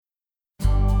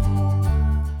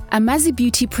Amazi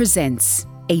Beauty presents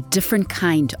a different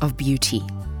kind of beauty.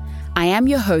 I am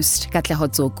your host, Katleho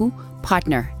Tsoku,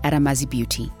 partner at Amazi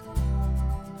Beauty.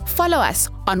 Follow us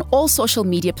on all social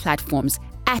media platforms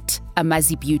at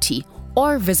Amazi Beauty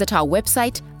or visit our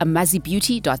website,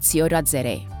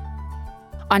 amazibeauty.co.za.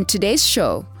 On today's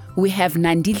show, we have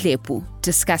Nandi Dlepu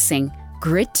discussing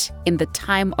grit in the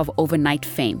time of overnight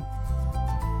fame.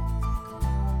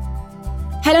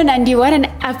 Hello, Nandi. What an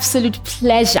absolute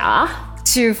pleasure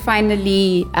to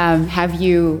finally have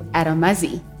you at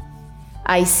Amazi.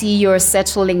 I see you're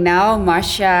settling now.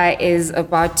 Marsha is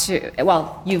about to,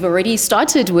 you've already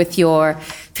started with your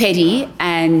pedi,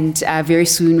 and very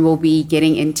soon we'll be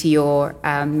getting into your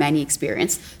mani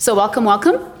experience. So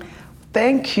welcome.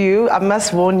 Thank you. I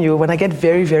must warn you, when I get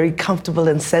very, very comfortable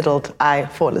and settled, I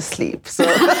fall asleep. So.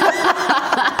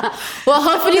 Well,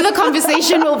 hopefully the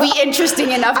conversation will be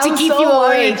interesting enough to keep you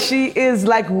awake. She is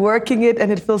like working it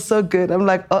and it feels so good. I'm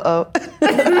like, uh-oh.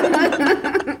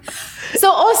 So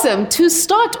awesome. To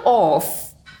start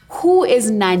off, who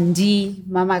is Nandi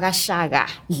Mamagashaga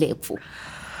Dlepu?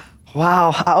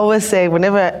 Wow. I always say,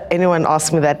 whenever anyone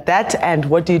asks me that and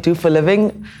what do you do for a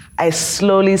living, I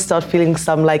slowly start feeling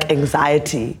some like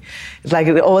anxiety. It's like,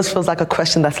 it always feels like a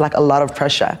question that's like a lot of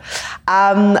pressure.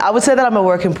 I would say that I'm a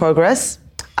work in progress.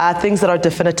 Things that are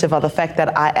definitive are the fact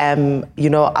that I am,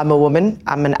 I'm a woman.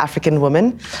 I'm an African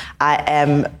woman. I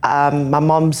am my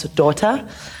mom's daughter.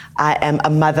 I am a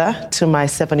mother to my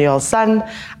 7-year-old son.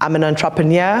 I'm an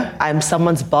entrepreneur. I'm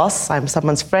someone's boss. I'm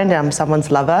someone's friend. I'm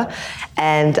someone's lover.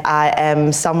 And I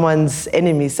am someone's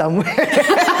enemy somewhere.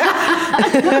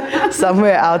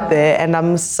 Somewhere out there. And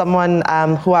I'm someone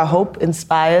who I hope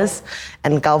inspires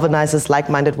and galvanizes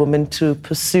like-minded women to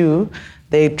pursue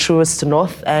their truest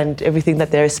north and everything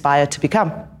that they aspire to become.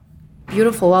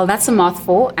 Beautiful. Well, that's a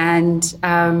mouthful. And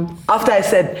after I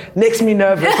said, makes me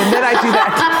nervous, and then I do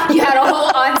that. You had a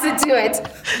whole answer to it.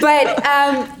 But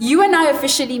you and I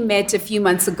officially met a few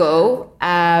months ago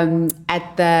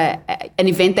at an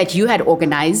event that you had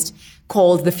organized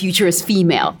called The Future is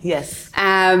Female. Yes.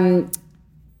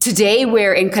 Today,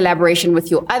 we're in collaboration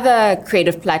with your other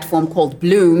creative platform called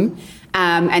Bloom.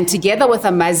 And together with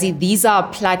Amazi, these are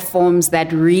platforms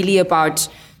that really about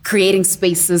creating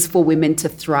spaces for women to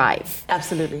thrive.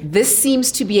 Absolutely. This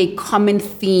seems to be a common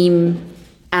theme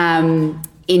in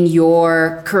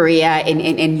your career,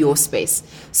 in your space.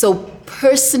 So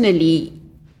personally,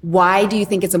 why do you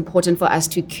think it's important for us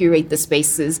to curate the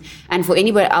spaces? And for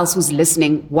anybody else who's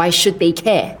listening, why should they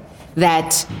care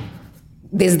that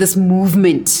there's this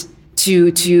movement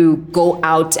to go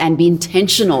out and be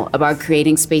intentional about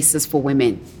creating spaces for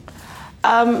women?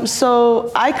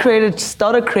 So I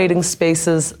started creating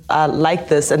spaces like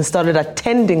this and started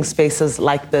attending spaces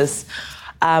like this.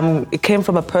 It came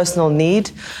from a personal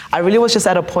need. I really was just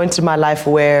at a point in my life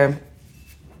where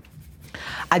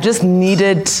I just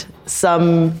needed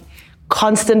some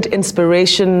constant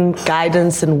inspiration,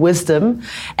 guidance, and wisdom.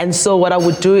 And so what I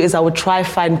would do is I would try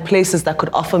find places that could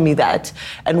offer me that.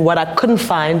 And what I couldn't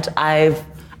find, I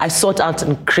sought out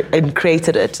and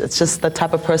created it. It's just the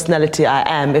type of personality I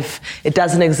am. If it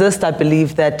doesn't exist, I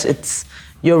believe that it's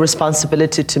your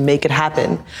responsibility to make it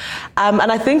happen.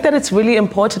 And I think that it's really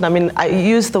important. I mean, I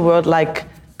use the word like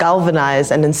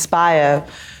galvanize and inspire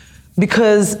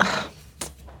because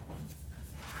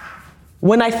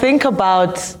when I think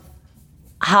about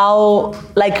how,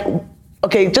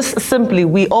 just simply,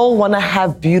 we all want to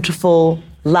have beautiful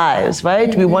lives,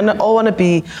 right? Mm-hmm. We all want to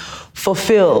be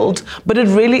fulfilled, but it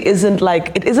really isn't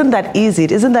it isn't that easy.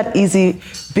 It isn't that easy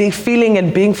feeling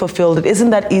and being fulfilled. It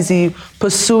isn't that easy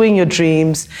pursuing your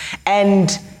dreams.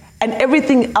 And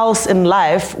everything else in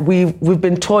life, we've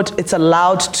been taught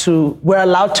we're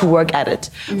allowed to work at it.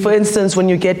 Mm-hmm. For instance, when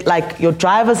you get your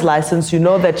driver's license, you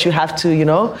know that you have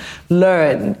to,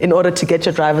 learn in order to get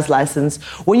your driver's license.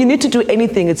 When you need to do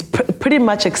anything, it's pretty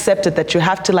much accepted that you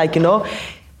have to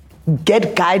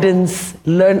get guidance,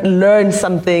 learn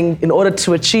something in order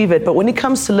to achieve it. But when it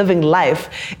comes to living life,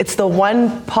 it's the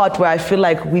one part where I feel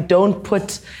like we don't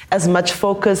put as much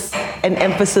focus and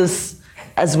emphasis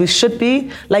as we should be,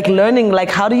 learning,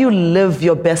 how do you live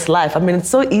your best life? I mean, it's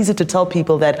so easy to tell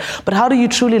people that, but how do you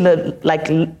truly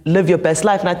live your best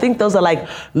life? And I think those are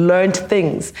learned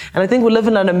things. And I think we live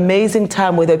in an amazing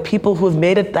time where there are people who have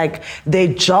made it their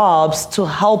jobs to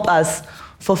help us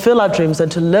fulfill our dreams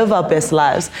and to live our best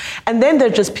lives. And then there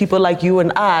are just people like you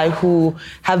and I who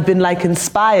have been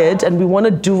inspired, and we want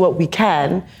to do what we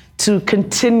can to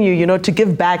continue, you know, to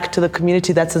give back to the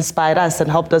community that's inspired us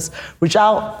and helped us reach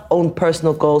our own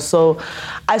personal goals. So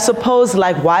I suppose,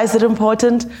 like, why is it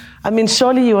important? I mean,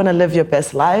 surely you want to live your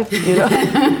best life, you know?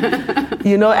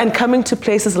 You know, and coming to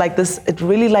places like this, it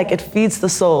really, like, it feeds the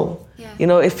soul. Yeah. You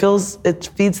know, it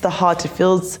feeds the heart, it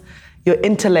feeds your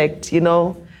intellect, you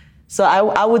know? So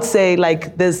I would say,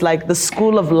 like, there's, like, the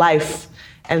school of life.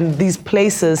 And these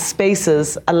places,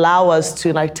 spaces, allow us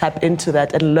to, like, tap into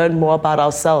that and learn more about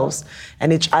ourselves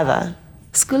and each other.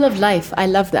 School of life, I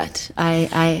love that.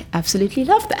 I absolutely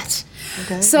love that.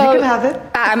 Okay. So you can have it.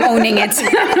 I'm owning it.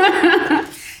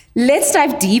 Let's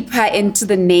dive deeper into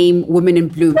the name Women in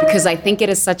Bloom, because I think it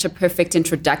is such a perfect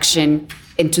introduction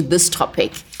into this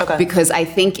topic. Okay. Because I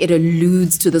think it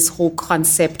alludes to this whole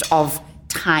concept of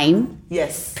time,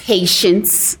 yes,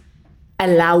 patience,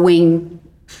 allowing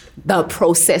the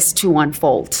process to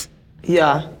unfold.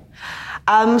 Yeah.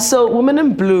 So Women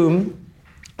in Bloom,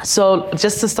 so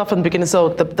just to start from the beginning, so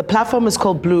the platform is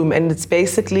called Bloom, and it's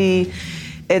basically,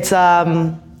 it's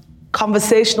a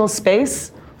conversational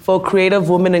space for creative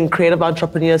women and creative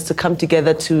entrepreneurs to come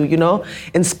together to, you know,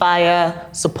 inspire,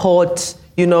 support,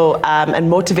 you know, and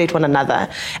motivate one another.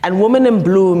 And Women in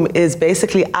Bloom is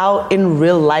basically our in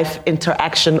real life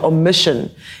interaction or mission,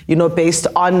 you know, based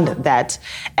on that.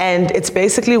 And it's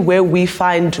basically where we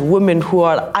find women who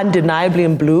are undeniably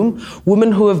in bloom,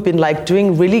 women who have been, like,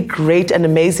 doing really great and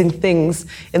amazing things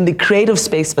in the creative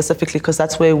space specifically, because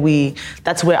that's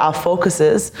where our focus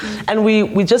is. Mm-hmm. And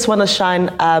we just want to shine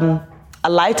a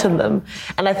light on them.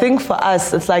 And I think for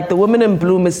us, it's like the Women in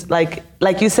Bloom is like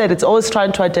you said, it's always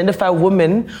trying to identify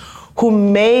women who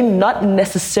may not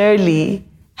necessarily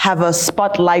have a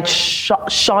spotlight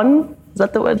shone. Is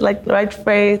that the word, like the right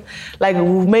phrase? Like,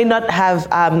 who may not have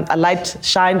a light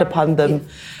shined upon them.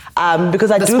 Because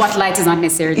the spotlight is not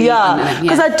necessarily on them.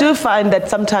 Because I do find that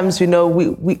sometimes, you know,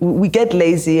 we get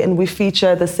lazy and we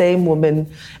feature the same woman,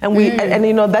 and and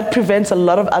you know, that prevents a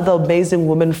lot of other amazing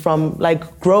women from,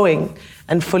 like, growing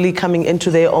and fully coming into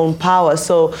their own power.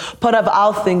 So part of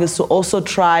our thing is to also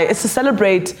to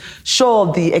celebrate,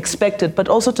 sure, the expected, but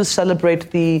also to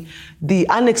celebrate the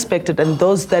unexpected and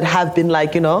those that have been,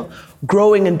 like, you know,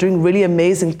 growing and doing really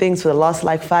amazing things for the last,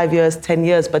 like, 5 years, 10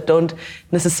 years, but don't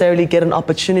necessarily get an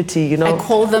opportunity, you know. I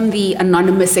call them the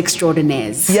anonymous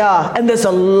extraordinaires. Yeah, and there's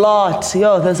a lot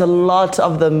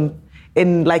of them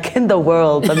in the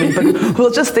world. I mean, but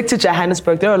we'll just stick to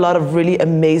Johannesburg. There are a lot of really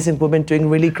amazing women doing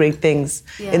really great things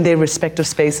in their respective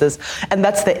spaces. And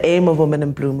that's the aim of Women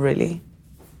in Bloom, really.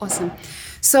 Awesome.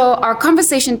 So our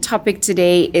conversation topic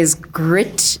today is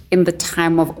grit in the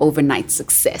time of overnight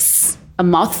success. A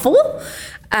mouthful,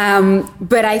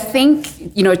 but I think,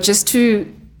 you know, just to,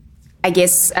 I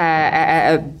guess,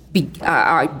 to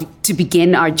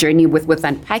begin our journey with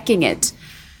unpacking it,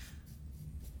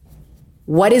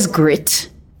 what is grit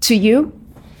to you?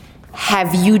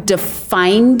 Have you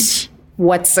defined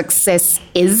what success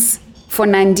is for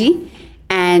Nandi?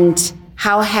 And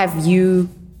how have you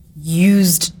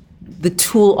used the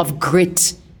tool of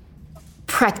grit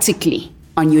practically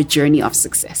on your journey of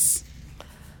success?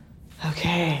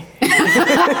 Okay.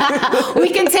 We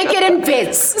can take it in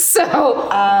bits. So,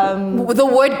 the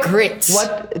word grit.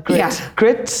 What grit? Yeah.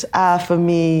 Grit for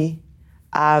me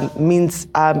means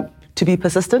to be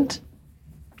persistent.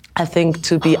 I think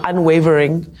to be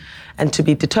unwavering and to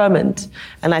be determined.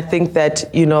 And I think that,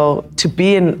 you know, to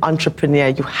be an entrepreneur,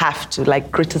 you have to,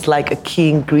 like, grit is like a key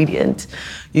ingredient.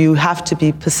 You have to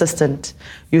be persistent.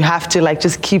 You have to, like,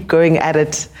 just keep going at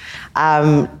it.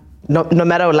 No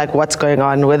matter, like, what's going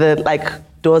on, whether, like,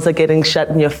 doors are getting shut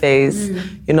in your face,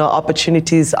 you know,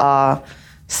 opportunities are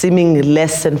seeming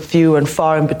less and few and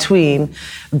far in between.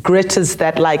 Grit is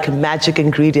that, like, magic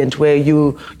ingredient where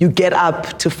you get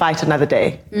up to fight another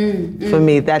day. For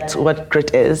me, that's what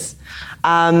grit is.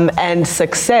 And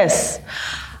success,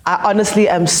 I honestly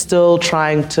am still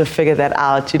trying to figure that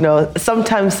out. You know,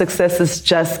 sometimes success is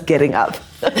just getting up.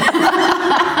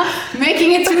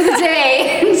 Making it through the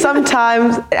day.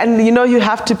 Sometimes, and you know, you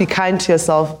have to be kind to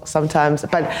yourself sometimes,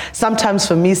 but sometimes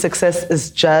for me, success is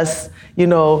just, you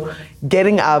know,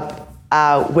 getting up,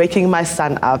 waking my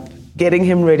son up, getting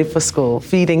him ready for school,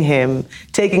 feeding him,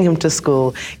 taking him to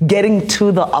school, getting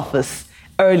to the office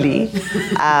early,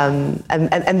 and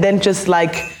then just,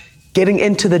 like, getting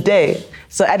into the day.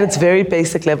 So at its very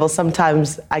basic level,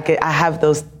 sometimes I have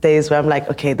those days where I'm like,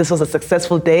 okay, this was a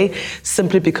successful day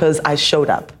simply because I showed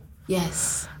up.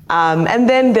 Yes. And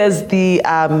then there's the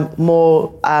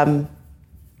more,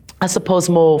 I suppose,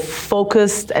 more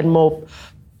focused and more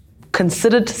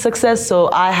considered success. So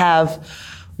I have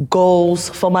goals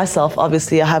for myself.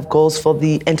 Obviously, I have goals for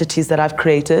the entities that I've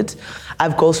created. I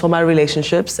have goals for my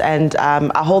relationships, and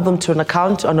I hold them to an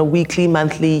account on a weekly,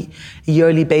 monthly,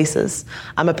 yearly basis.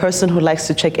 I'm a person who likes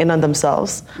to check in on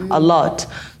themselves a lot.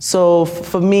 So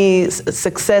for me,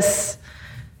 success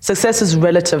is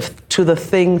relative to the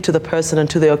thing, to the person, and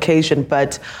to the occasion,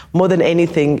 but more than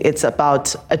anything, it's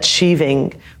about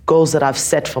achieving goals that I've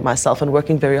set for myself and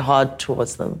working very hard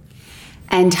towards them.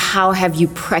 And how have you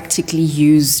practically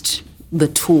used the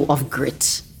tool of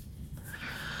grit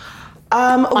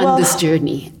on this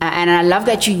journey? And I love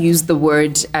that you use the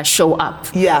word show up.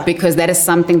 Yeah. Because that is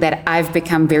something that I've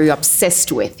become very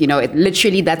obsessed with. You know,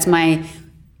 literally that's my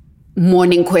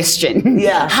morning question.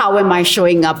 Yeah. How am I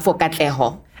showing up for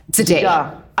Katleho today?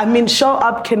 Yeah. I mean, show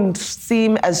up can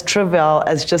seem as trivial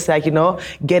as just like,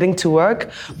 getting to work,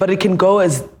 but it can go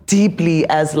as deeply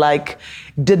as like,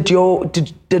 did your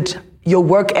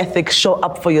work ethic show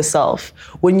up for yourself?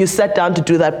 When you sat down to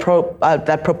do that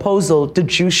proposal,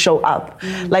 did you show up?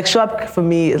 Like, show up for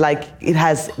me, like, it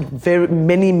has very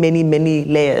many, many, many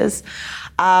layers.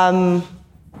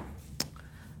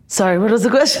 Sorry, what was the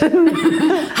question?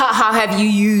 How have you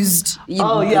used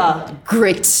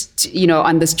grit,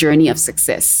 on this journey of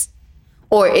success?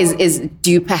 Or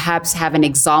do you perhaps have an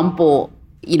example,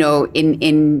 in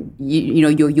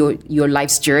your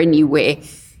life's journey where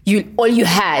all you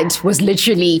had was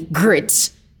literally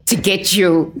grit to get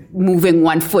you moving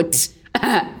one foot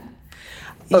over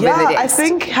the next? I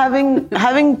think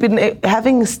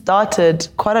having started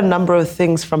quite a number of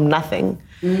things from nothing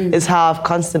is how I've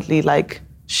constantly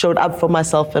showed up for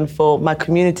myself and for my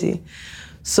community.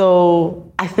 So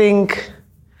I think,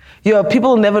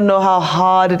 people never know how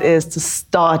hard it is to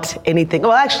start anything.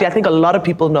 Well, actually, I think a lot of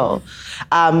people know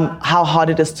how hard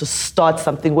it is to start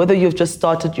something, whether you've just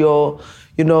started your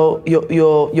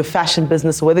fashion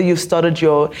business, whether you've started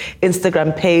your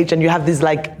Instagram page and you have these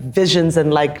visions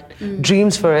and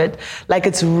dreams for it.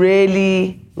 It's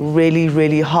really, really,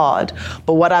 really hard.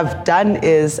 But what I've done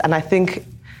is, and I think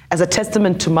as a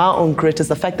testament to my own grit, is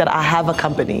the fact that I have a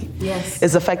company. Yes.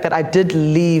 Is the fact that I did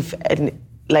leave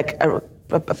a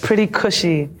pretty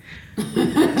cushy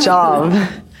job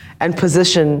and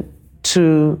position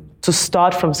to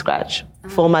start from scratch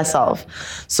for myself.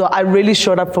 So I really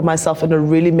showed up for myself in a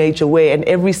really major way. And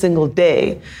every single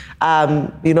day,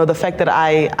 the fact that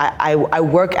I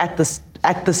work at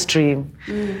the stream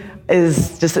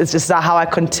is just how I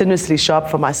continuously show up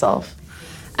for myself.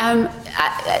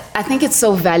 I think it's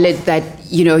so valid that,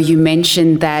 you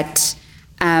mentioned that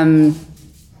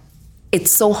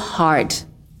it's so hard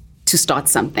to start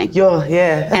something.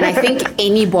 Yeah. And I think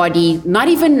anybody, not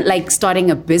even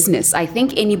starting a business, I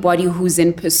think anybody who's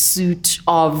in pursuit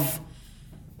of,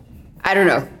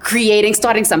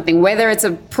 starting something, whether it's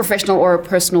a professional or a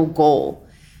personal goal,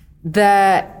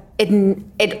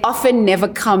 it often never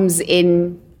comes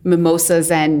in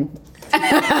mimosas and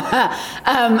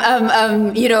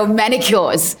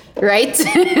manicures, right?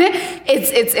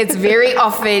 it's very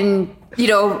often,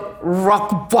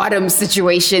 rock bottom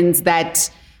situations that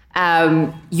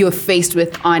you're faced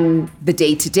with on the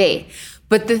day to day.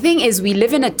 But the thing is, we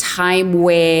live in a time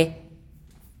where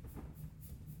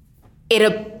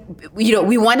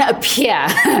we want to appear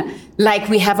like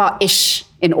we have our ish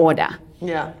in order.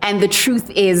 Yeah. And the truth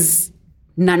is,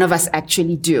 none of us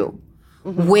actually do.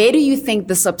 Mm-hmm. Where do you think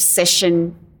this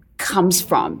obsession comes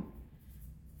from?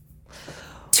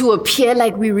 To appear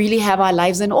like we really have our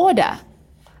lives in order.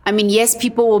 I mean, yes,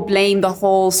 people will blame the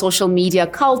whole social media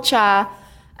culture,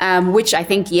 which I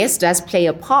think, yes, does play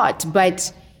a part.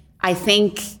 But I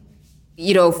think,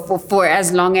 for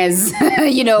as long as,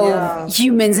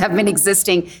 humans have been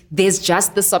existing, there's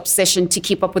just this obsession to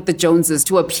keep up with the Joneses,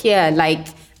 to appear like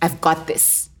I've got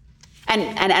this.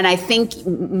 And I think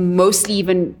mostly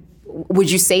even, would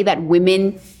you say that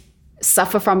women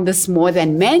suffer from this more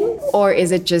than men, or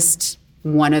is it just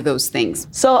one of those things?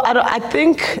 So I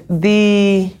think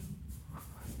the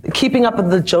keeping up with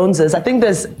the Joneses, I think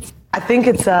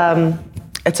it's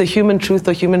a human truth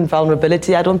or human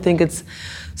vulnerability. I don't think it's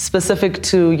specific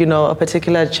to, a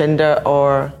particular gender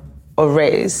or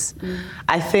race.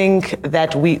 I think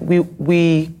that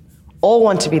we all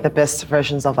want to be the best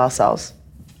versions of ourselves.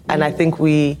 And I think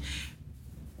we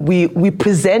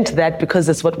present that because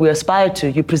it's what we aspire to.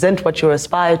 You present what you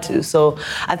aspire to. So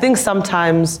I think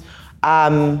sometimes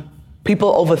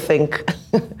people overthink.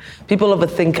 People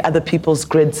overthink other people's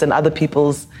grids and other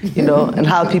people's, and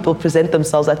how people present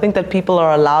themselves. I think that people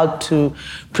are allowed to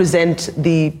present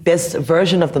the best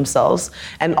version of themselves.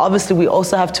 And obviously we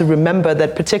also have to remember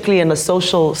that particularly in a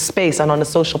social space and on a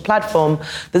social platform,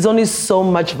 there's only so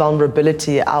much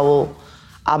vulnerability I'm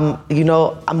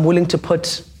willing to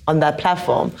put on that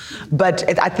platform. But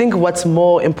I think what's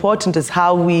more important is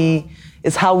how we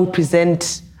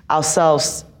present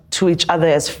ourselves to each other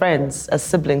as friends, as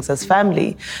siblings, as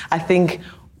family. I think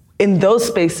in those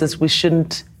spaces we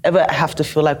shouldn't ever have to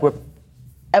feel like we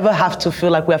have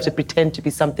to pretend to be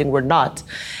something we're not.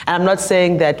 And I'm not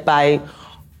saying that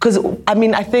because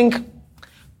I think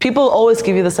people always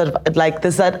give you this,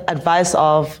 there's that advice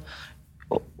of,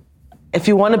 if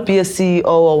you want to be a CEO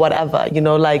or whatever,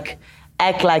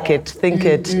 act like it, think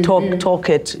it, talk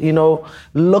it,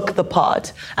 look the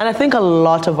part. And I think a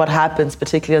lot of what happens,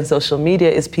 particularly on social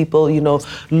media, is people,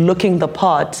 looking the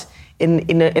part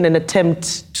in an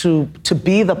attempt to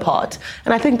be the part.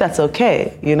 And I think that's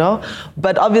okay,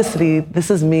 But obviously, this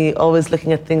is me always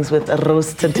looking at things with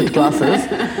rose-tinted glasses.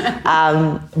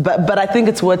 But I think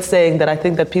it's worth saying that I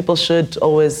think that people should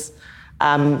always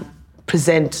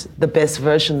present the best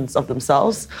versions of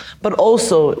themselves, but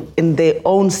also in their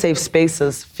own safe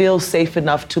spaces, feel safe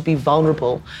enough to be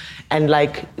vulnerable and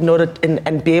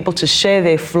and be able to share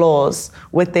their flaws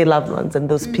with their loved ones and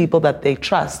those people that they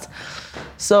trust.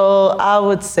 So I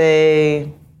would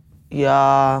say,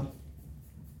 yeah,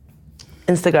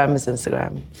 Instagram is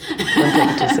Instagram. Don't take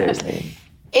it too seriously.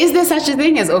 Is there such a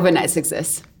thing as overnight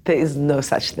success? There is no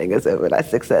such thing as overnight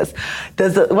success.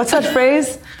 What's that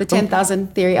phrase? The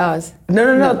 10,000 theory hours.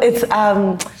 No. It's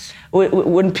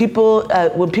when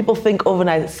people think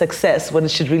overnight success, what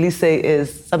it should really say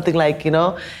is something like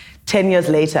 10 years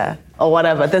later or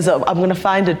whatever. I'm going to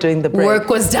find it during the break. Work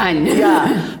was done.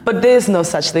 Yeah, but there's no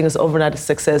such thing as overnight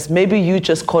success. Maybe you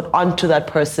just caught on to that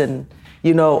person,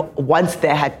 once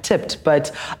they had tipped.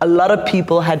 But a lot of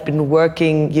people had been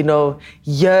working,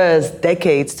 years,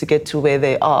 decades to get to where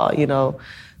they are,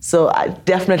 So I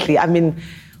definitely,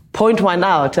 point one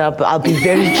out. I'll be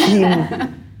very keen.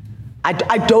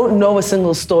 I don't know a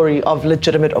single story of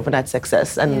legitimate overnight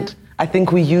success. And I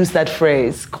think we use that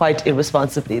phrase quite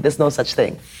irresponsibly. There's no such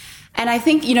thing. And I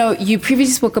think, you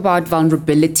previously spoke about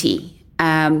vulnerability,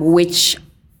 which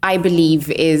I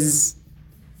believe is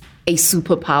a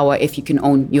superpower if you can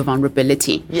own your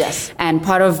vulnerability. Yes. And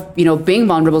part of, being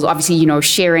vulnerable is obviously,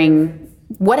 sharing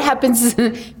what happens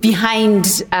behind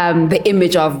the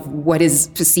image of what is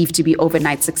perceived to be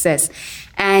overnight success.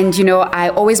 And, I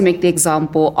always make the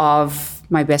example of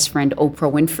my best friend, Oprah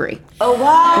Winfrey. Oh,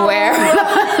 wow. Where...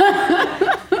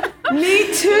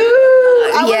 Me too.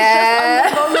 I was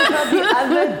just on the phone with her the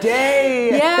other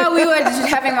day. Yeah, we were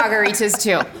having margaritas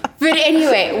too. But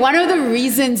anyway, one of the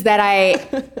reasons that I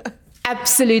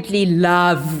absolutely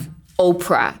love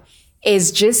Oprah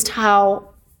is just how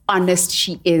honest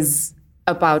she is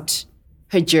about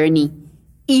her journey,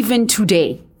 even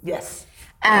today. Yes.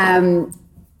 And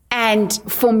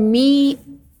for me,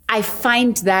 I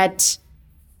find that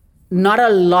not a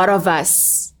lot of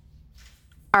us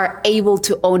are able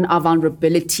to own our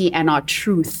vulnerability and our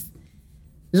truth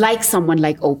like someone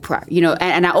like Oprah,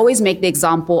 and I always make the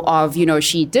example of,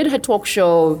 she did her talk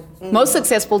show, most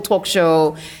successful talk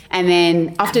show, and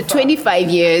then after 25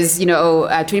 years,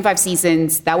 25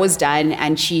 seasons, that was done,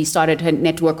 and she started her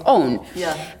network OWN.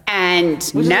 Yeah.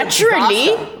 And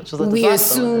naturally, we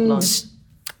assumed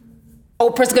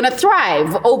Oprah's gonna thrive.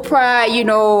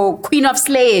 Oprah, queen of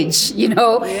sledge,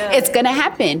 it's gonna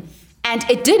happen. And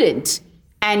it didn't.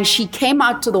 And she came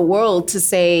out to the world to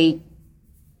say,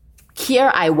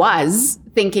 here I was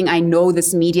thinking I know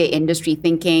this media industry,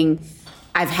 thinking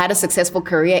I've had a successful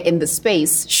career in the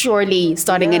space. Surely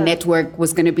starting a network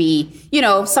was going to be,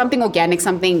 something organic,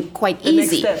 something quite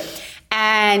easy.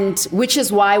 And which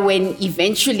is why when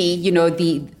eventually,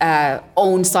 the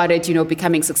OWN started,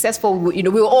 becoming successful, we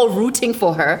were all rooting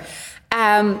for her.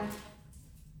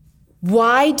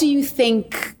 Why do you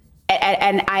think...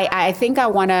 And I think I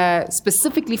want to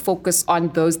specifically focus on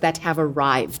those that have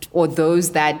arrived or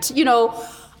those that,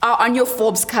 are on your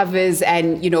Forbes covers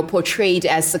and, portrayed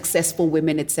as successful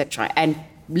women, etc. And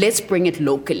let's bring it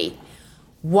locally.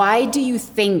 Why do you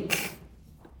think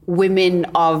women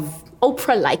of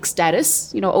Oprah-like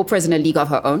status, Oprah's in a league of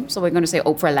her own, so we're going to say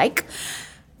Oprah-like.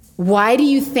 Why do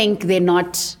you think they're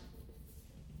not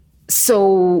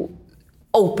so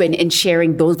open in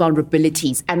sharing those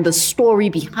vulnerabilities and the story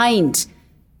behind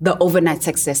the overnight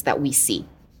success that we see?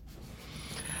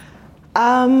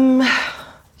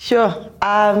 Sure.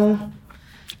 And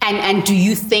do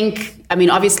you think,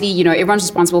 obviously, everyone's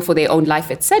responsible for their own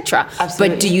life, etc.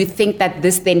 But do you think that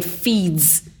this then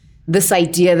feeds this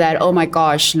idea that, oh my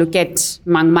gosh, look at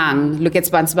Mang, look at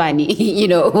Spansbani,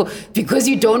 because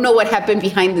you don't know what happened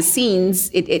behind the scenes,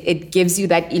 it gives you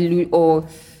that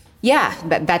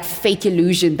that fake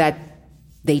illusion that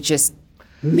they just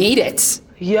made it.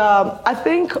 Yeah, I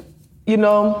think,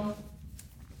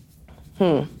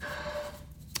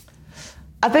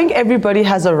 I think everybody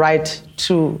has a right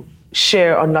to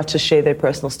share or not to share their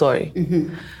personal story.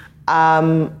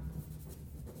 I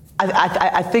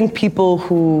think people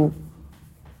who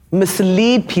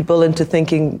mislead people into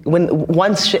thinking, when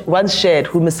once shared,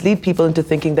 who mislead people into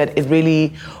thinking that it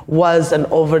really was an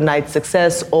overnight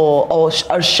success or are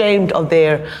ashamed of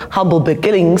their humble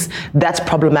beginnings, that's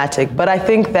problematic. But I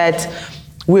think that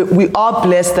we are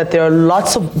blessed that there are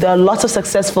lots of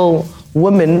successful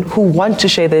women who want to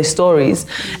share their stories.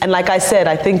 And like I said,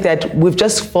 I think that we've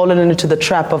just fallen into the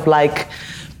trap of like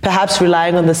perhaps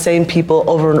relying on the same people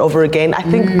over and over again. I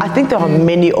think there are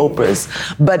many Oprahs,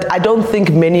 but I don't think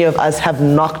many of us have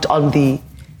knocked on the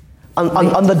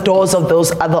doors of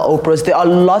those other Oprahs. There are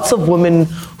lots of women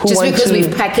who just want because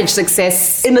we've packaged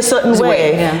success in a certain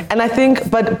way. Yeah. And I think,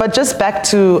 but just back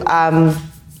to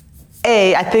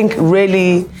I think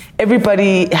really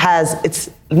everybody has, it's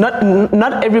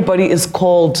not everybody is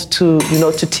called to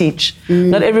teach.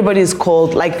 Not everybody is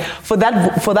called, like for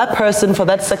that person, for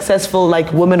that successful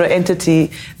like woman or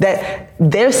entity, that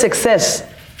their success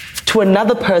to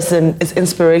another person is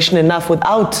inspiration enough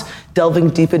without delving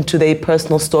deep into their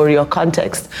personal story or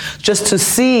context. Just to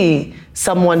see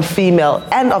someone female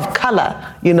and of color,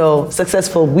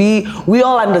 successful, we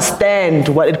all understand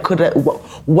what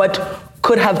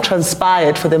could have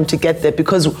transpired for them to get there,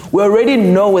 because we already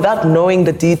know, without knowing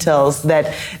the details,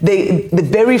 that the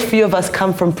very few of us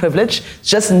come from privilege,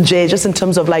 just in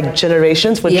terms of like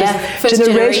generations. First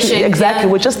generation. Exactly.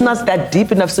 Yeah. We're just not that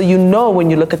deep enough. So when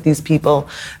you look at these people,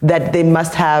 that they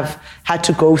must have had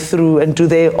to go through and do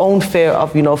their own fair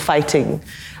of fighting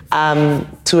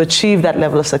to achieve that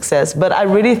level of success. But I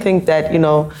really think that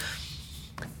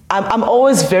I'm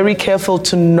always very careful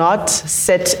to not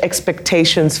set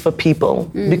expectations for people,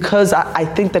 because I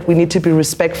think that we need to be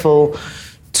respectful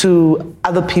to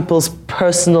other people's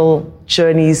personal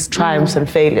journeys, triumphs and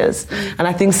failures. And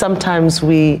I think sometimes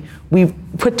we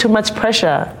put too much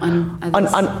pressure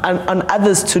on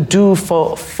others to do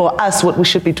for us what we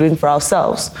should be doing for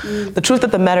ourselves. The truth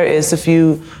of the matter is, if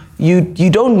you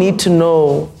don't need to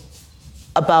know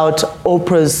about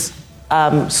Oprah's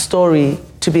story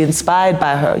to be inspired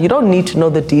by her. You don't need to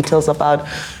know the details about,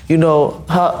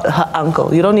 her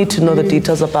uncle. You don't need to know the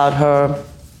details about her,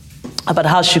 about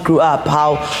how she grew up,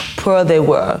 how poor they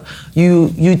were.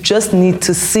 You just need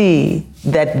to see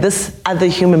that this other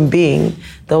human being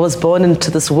that was born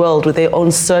into this world with their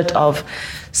own set of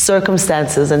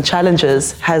circumstances and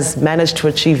challenges has managed to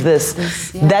achieve this.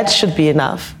 Yeah. That should be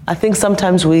enough. I think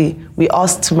sometimes we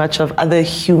ask too much of other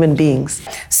human beings.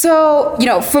 So,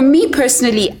 for me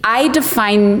personally, I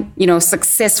define,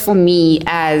 success for me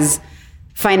as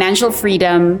financial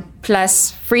freedom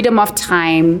plus freedom of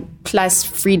time plus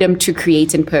freedom to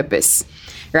create and purpose,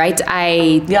 right?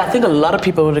 I think a lot of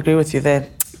people would agree with you there.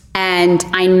 And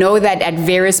I know that at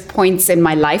various points in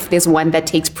my life, there's one that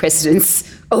takes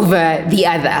precedence over the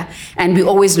other. And we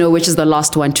always know which is the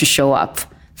last one to show up,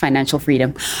 financial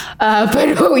freedom.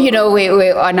 But,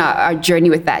 we're on our journey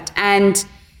with that. And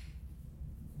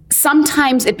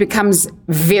sometimes it becomes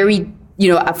very,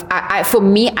 for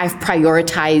me, I've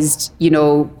prioritized,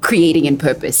 creating in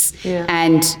purpose. Yeah.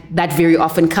 And that very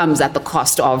often comes at the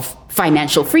cost of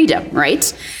financial freedom,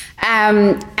 right?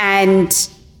 And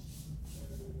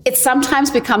it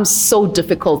sometimes becomes so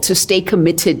difficult to stay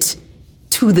committed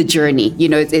to the journey.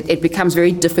 It becomes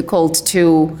very difficult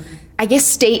to, I guess,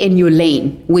 stay in your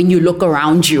lane when you look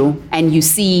around you and you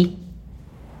see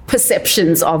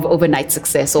perceptions of overnight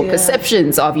success or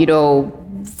perceptions of,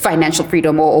 financial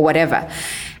freedom or whatever.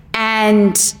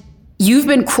 And you've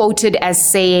been quoted as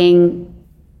saying,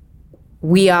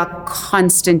 we are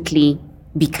constantly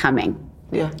becoming.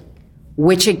 Yeah.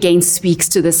 Which again speaks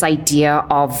to this idea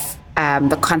of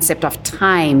the concept of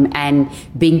time and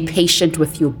being patient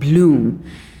with your bloom.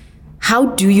 How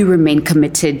do you remain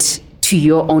committed to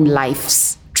your own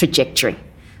life's trajectory?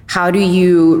 How do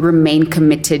you remain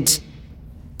committed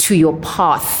to your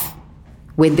path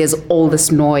when there's all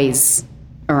this noise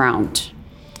around?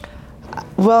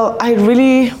 Well, I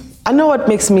know what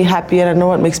makes me happy and I know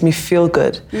what makes me feel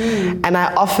good. And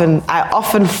I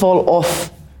often fall off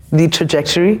the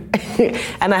trajectory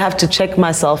and I have to check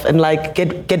myself and like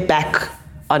get back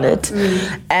on it.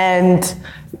 And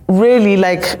really,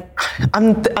 like,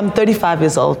 I'm 35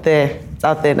 years old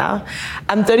out there now.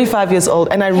 I'm 35 years old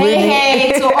and I really...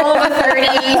 Hey, to all the 30,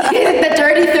 the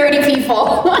dirty 30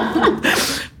 people.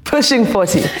 Pushing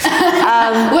 40.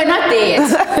 We're not there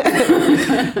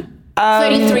yet.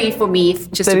 33 for me,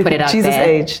 just 30, to put it out Jesus there.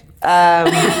 age.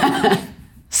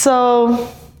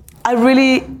 So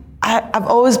I've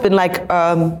always been like,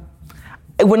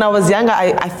 when I was younger,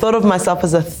 I thought of myself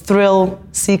as a thrill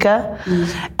seeker.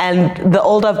 And the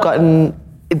older I've gotten,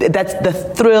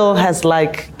 the thrill has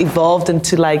like evolved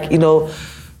into like,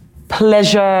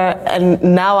 pleasure. And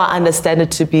now I understand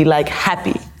it to be like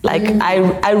happy. Like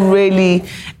I really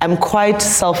am quite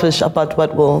selfish about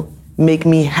what will make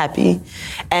me happy.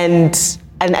 And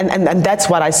that's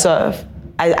what I serve.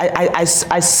 I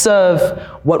serve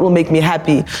what will make me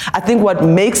happy. I think what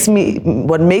makes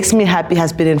me happy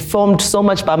has been informed so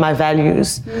much by my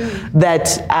values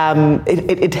that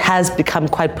it has become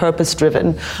quite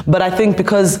purpose-driven. But I think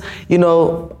because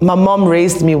my mom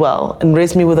raised me well and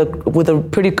raised me with a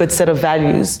pretty good set of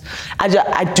values,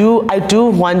 I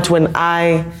do want when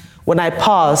I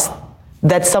pass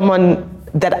that someone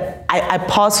that I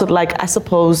pass with, like, I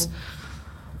suppose,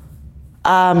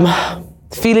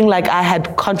 feeling like I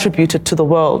had contributed to the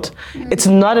world. It's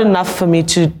not enough for me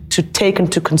to take and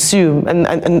to consume,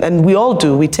 and we all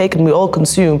do. We take and we all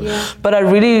consume. But I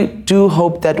really do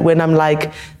hope that when I'm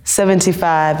like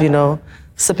 75,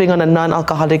 sipping on a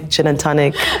non-alcoholic gin and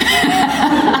tonic,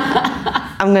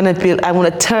 I'm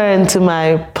gonna turn to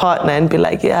my partner and be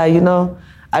like,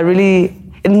 I really,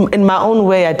 in my own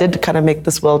way, I did kind of make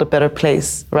this world a better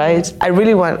place, right?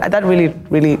 That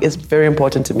really is very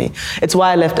important to me. It's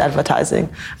why I left advertising.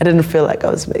 I didn't feel like I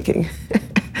was making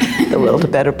the world a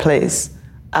better place.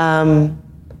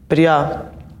 But yeah,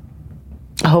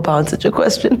 I hope I answered your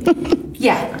question.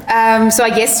 Yeah. So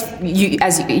I guess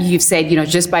as you've said,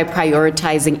 just by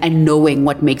prioritizing and knowing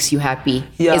what makes you happy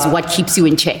is what keeps you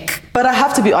in check. But I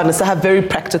have to be honest, I have very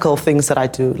practical things that I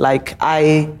do. Like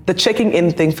the checking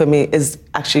in thing for me is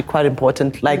actually quite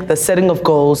important. Like the setting of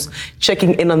goals,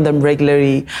 checking in on them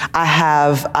regularly. I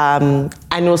have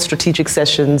annual strategic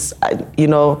sessions,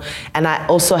 and I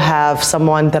also have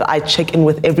someone that I check in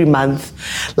with every month.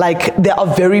 Like there are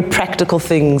very practical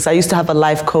things. I used to have a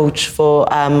life coach for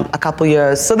a couple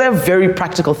years. So they're very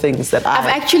practical things that I've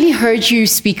actually heard you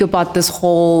speak about this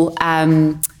whole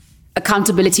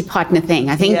accountability partner thing.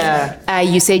 I think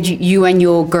you said you and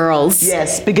your girls.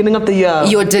 Yes, beginning of the year.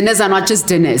 Your dinners are not just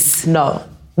dinners. No.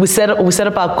 We set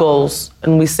up our goals,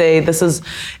 and we say this is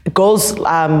goals for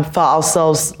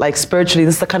ourselves, like spiritually.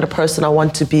 This is the kind of person I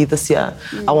want to be this year.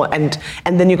 And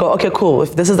then you go, okay, cool.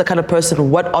 If this is the kind of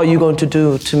person, what are you going to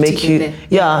do to make you? There.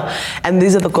 Yeah. And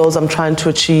these are the goals I'm trying to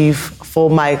achieve for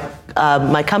my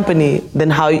company. Then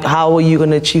how are you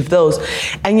going to achieve those?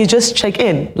 And you just check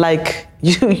in, like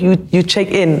you check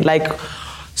in, like.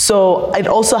 So it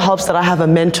also helps that I have a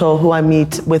mentor who I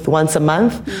meet with once a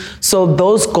month. So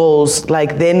those goals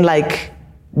have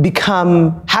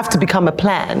to become a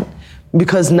plan,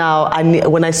 because now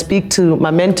when I speak to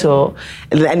my mentor,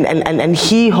 and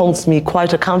he holds me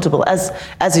quite accountable, as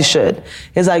he should.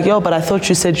 He's like, but I thought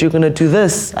you said you were going to do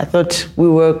this. I thought we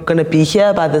were going to be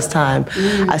here by this time.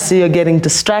 I see you're getting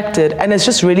distracted. And it's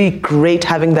just really great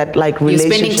having that relationship. You're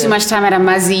spending too much time at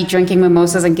Amazi drinking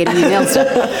mimosas and getting your nails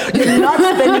done. You're not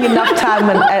spending enough time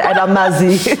at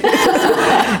Amazi,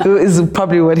 is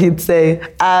probably what he'd say.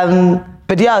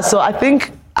 But yeah, so I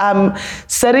think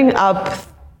setting up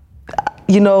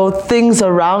things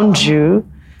around you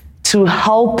to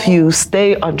help you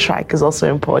stay on track is also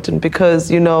important,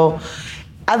 because,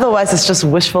 otherwise it's just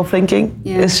wishful thinking.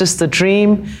 Yeah. It's just a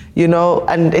dream,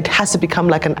 and it has to become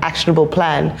like an actionable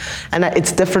plan. And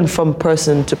it's different from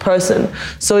person to person.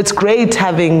 So it's great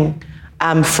having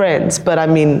friends, but I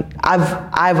mean,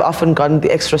 I've often gone the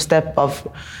extra step of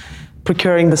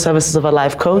procuring the services of a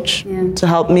life coach to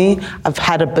help me. I've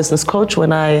had a business coach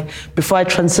before I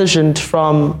transitioned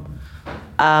from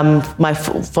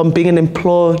being an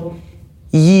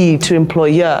employee to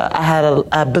employer. I had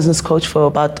a business coach for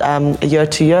about a year,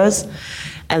 2 years.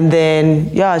 And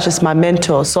then, just my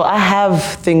mentor. So I have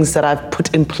things that I've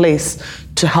put in place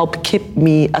to help keep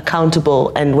me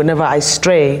accountable. And whenever I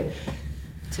stray,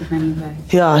 to bring you back.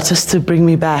 Yeah, just to bring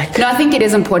me back. No, I think it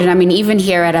is important. I mean, even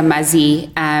here at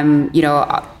Amazi,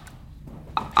 our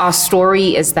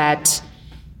story is that,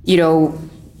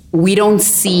 we don't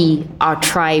see our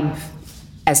tribe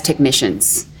as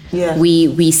technicians. Yeah.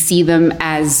 We see them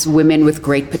as women with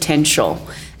great potential.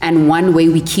 And one way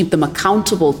we keep them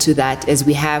accountable to that is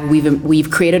we've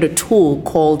created a tool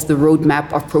called the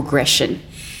Roadmap of Progression.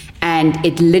 And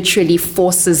it literally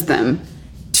forces them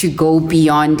to go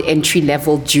beyond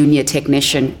entry-level junior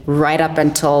technician right up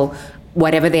until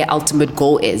whatever their ultimate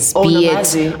goal is. Be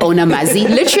it Amazi.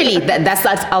 Literally, that's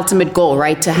the ultimate goal,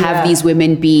 right? To have these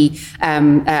women be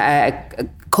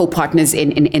co-partners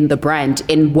in the brand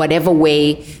in whatever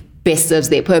way best serves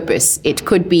their purpose. It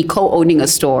could be co-owning a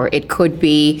store. It could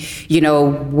be,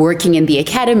 working in the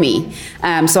academy.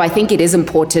 So I think it is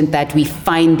important that we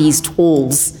find these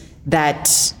tools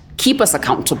that keep us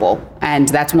accountable. And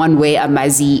that's one way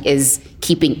Amazi is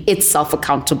keeping itself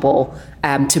accountable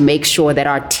to make sure that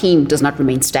our team does not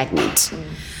remain stagnant.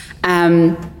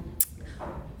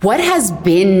 What has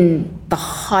been the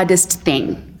hardest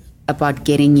thing about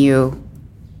getting you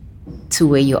to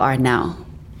where you are now?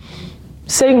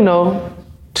 Saying no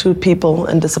to people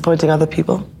and disappointing other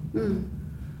people.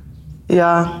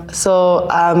 Yeah, so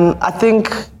I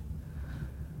think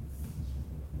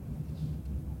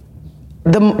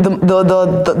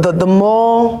the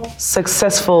more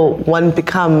successful one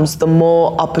becomes, the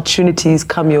more opportunities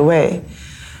come your way.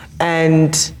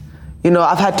 And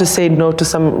I've had to say no to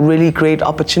some really great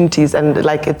opportunities, and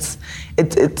like it's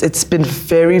been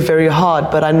very, very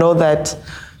hard, but I know that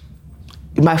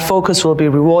my focus will be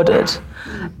rewarded.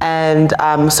 And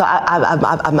so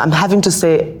I'm having to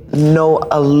say no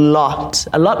a lot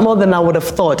more than I would have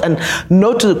thought, and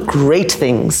no to great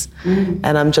things.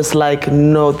 And I'm just like,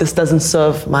 no, this doesn't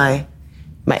serve my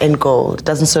end goal. It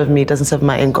doesn't serve me, it doesn't serve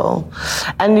my end goal.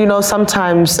 And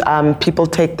sometimes people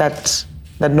take that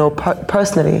no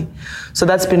personally. So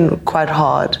that's been quite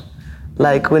hard.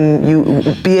 Like when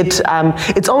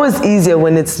it's always easier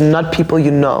when it's not people you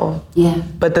know. Yeah.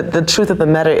 But the truth of the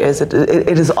matter is it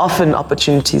is often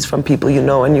opportunities from people you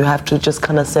know, and you have to just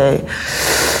kind of say,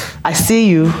 I see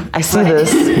you, I see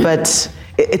this, but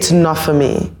it's not for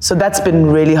me. So that's been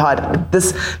really hard.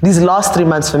 These last 3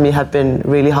 months for me have been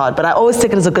really hard, but I always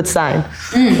take it as a good sign.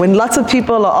 When lots of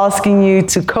people are asking you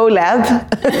to collab,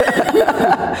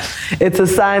 it's a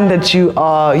sign that you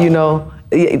are,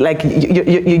 like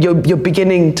you're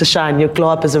beginning to shine. Your glow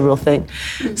up is a real thing.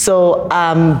 So,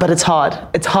 but it's hard.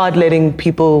 It's hard letting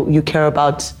people you care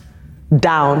about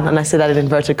down, and I say that in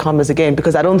inverted commas again,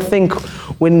 because I don't think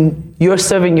when you're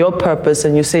serving your purpose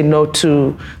and you say no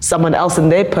to someone else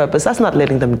and their purpose, that's not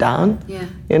letting them down. Yeah.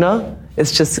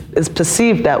 It's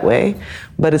perceived that way,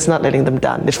 but it's not letting them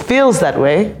down. It feels that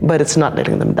way, but it's not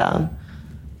letting them down.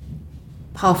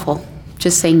 Powerful.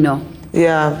 Just saying no.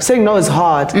 Yeah, saying no is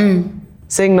hard.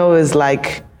 Saying no is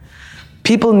like,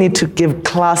 people need to give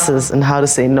classes on how to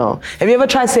say no. Have you ever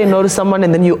tried saying no to someone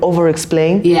and then you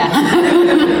over-explain? Yeah.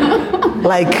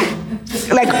 Like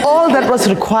all that was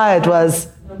required was,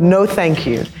 no thank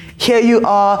you. Here you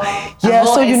are, yeah,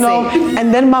 so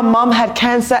and then my mom had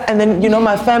cancer, and then,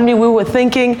 my family, we were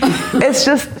thinking, it's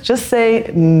just say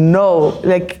no.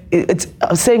 Like,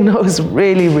 saying no is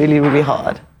really, really, really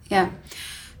hard. Yeah.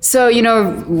 So,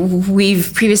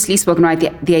 we've previously spoken about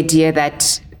the idea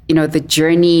that, the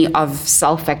journey of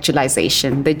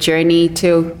self-actualization, the journey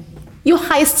to your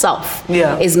highest self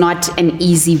is not an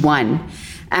easy one.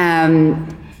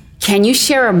 Can you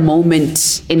share a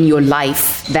moment in your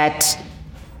life that,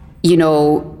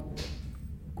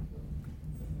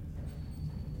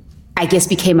 I guess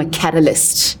became a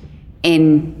catalyst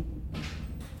in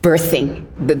birthing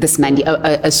this Nandi,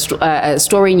 a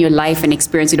story in your life and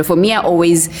experience? For me, I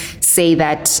always say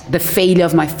that the failure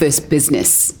of my first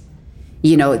business,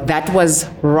 that was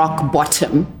rock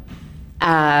bottom.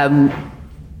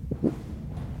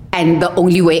 And the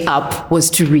only way up was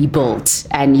to rebuild.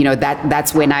 And,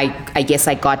 that's when I guess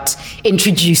I got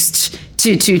introduced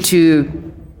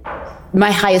to my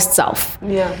highest self.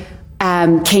 Yeah.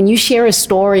 Can you share a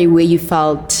story where you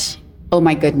felt, oh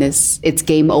my goodness, it's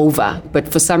game over?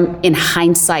 But in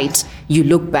hindsight, you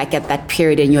look back at that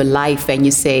period in your life and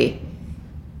you say,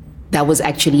 that was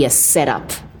actually a setup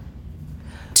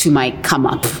to my come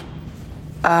up.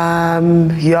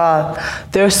 Yeah,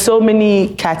 there are so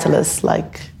many catalysts.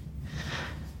 Like,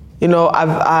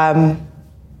 I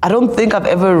don't think I've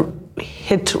ever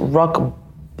hit rock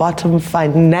bottom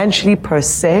financially per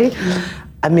se.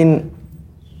 I mean,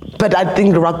 but I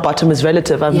think rock bottom is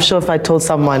relative. I'm sure if I told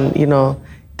someone,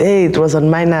 hey, it was on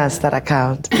minus, that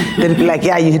account, they'd be like,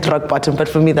 yeah, you hit rock bottom. But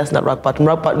for me, that's not rock bottom.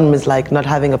 Rock bottom is like not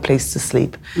having a place to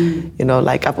sleep.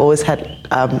 Like I've always had,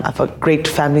 I've a great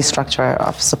family structure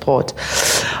of support.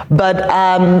 But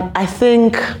I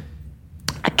think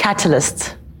a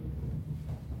catalyst,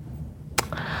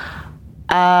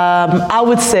 I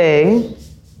would say,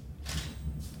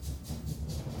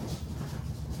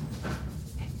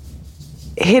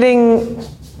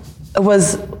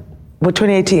 was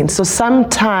 2018. So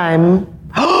sometime,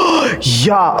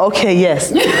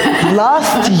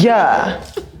 last year,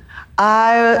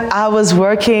 I was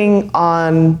working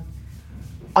on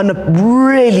a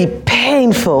really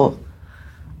painful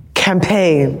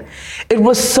campaign. It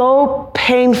was so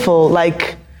painful,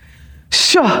 like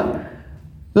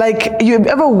you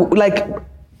ever,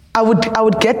 I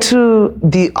would get to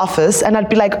the office and I'd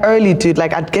be like early, dude.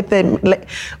 Like I'd get there, like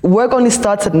work only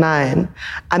starts at 9.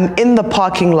 I'm in the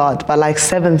parking lot by like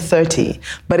 7:30,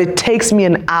 but it takes me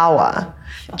an hour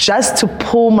just to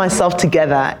pull myself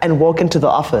together and walk into the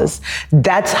office.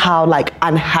 That's how like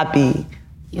unhappy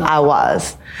I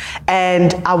was.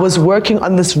 And I was working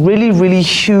on this really, really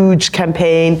huge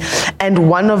campaign. And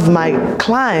one of my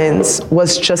clients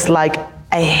was just like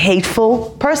a hateful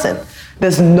person.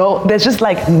 There's just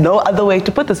like no other way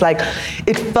to put this. Like,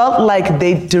 it felt like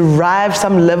they derived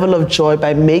some level of joy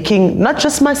by making not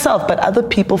just myself, but other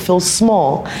people feel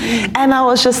small. And I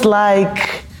was just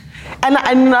like, and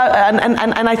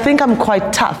I think I'm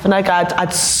quite tough, and like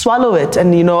I'd swallow it,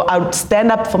 and I'd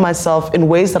stand up for myself in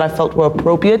ways that I felt were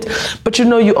appropriate. But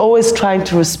you're always trying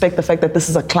to respect the fact that this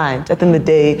is a client at the end of the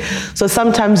day. So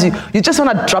sometimes you just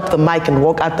want to drop the mic and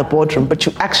walk out the boardroom, but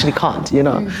you actually can't,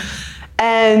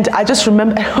 And I just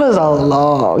remember it was a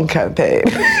long campaign.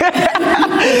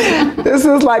 This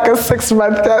is like a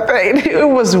 6-month campaign. It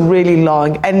was really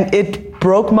long, and it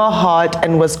broke my heart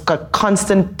and was a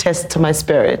constant test to my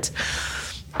spirit.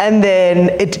 And then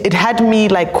it had me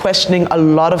like questioning a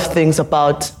lot of things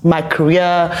about my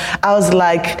career. I was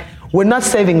like, we're not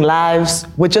saving lives.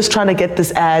 We're just trying to get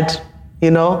this ad,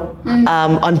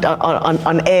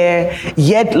 on air.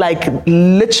 Yet, like,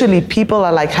 literally people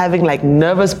are like having like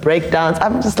nervous breakdowns.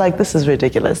 I'm just like, this is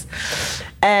ridiculous.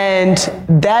 And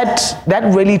that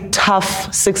really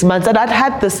tough 6 months, and I'd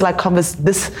had this like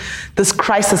this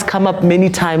crisis come up many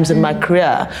times in my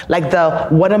career. Like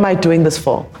what am I doing this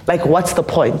for? Like, what's the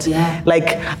point? Yeah.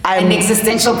 Like an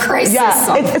existential crisis.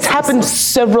 Yeah, it's happened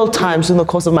several times in the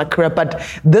course of my career, but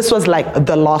this was like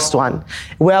the last one,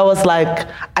 where I was like,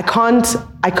 I couldn't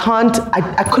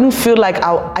feel like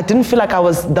I didn't feel like I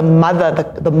was the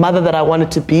mother that I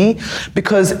wanted to be,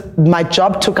 because my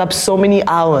job took up so many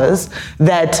hours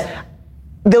that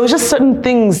there was just certain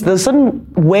things, there's certain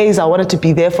ways I wanted to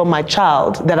be there for my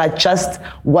child that I just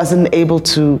wasn't able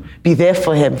to be there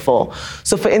for him for.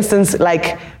 So for instance,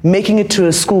 like making it to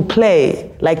a school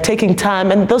play, like taking time,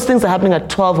 and those things are happening at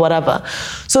 12, whatever.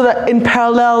 So that in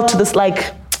parallel to this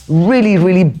like really,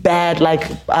 really bad like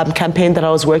campaign that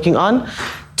I was working on,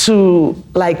 to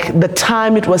like the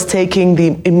time it was taking,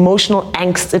 the emotional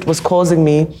angst it was causing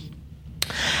me.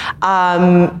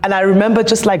 And I remember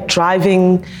just like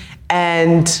driving,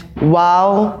 and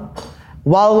while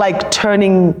like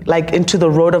turning like into the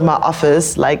road of my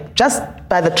office, like just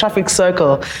by the traffic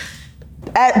circle,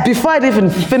 before I'd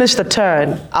even finished the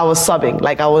turn, I was sobbing.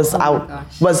 Like I was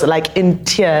like in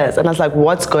tears, and I was like,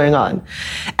 what's going on?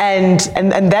 And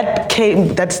that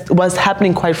was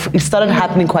happening it started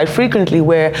happening quite frequently,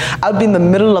 where I'd be in the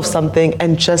middle of something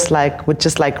and would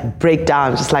just break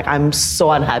down, just like, I'm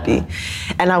so unhappy.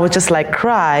 And I would just like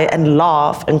cry and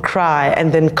laugh and cry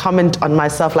and then comment on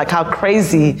myself, like, how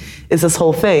crazy is this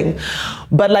whole thing?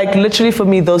 But like literally for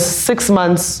me, those 6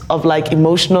 months of like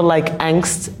emotional like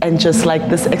angst and just like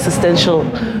this existential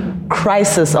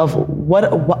crisis of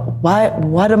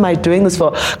what am I doing this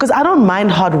for? Because I don't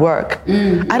mind hard work.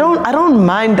 I don't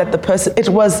mind that the person, it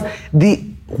was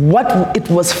what it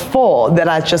was for that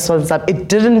I just was up. It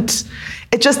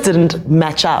just didn't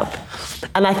match up.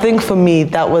 And I think for me,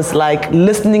 that was like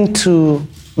listening to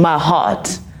my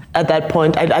heart. At that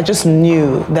point, I just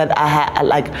knew that I had,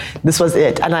 like, this was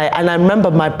it. And I remember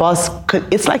my boss,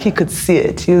 it's like he could see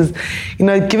it. He was,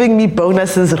 giving me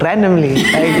bonuses randomly.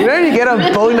 Like, you get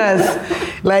a bonus,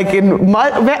 like, in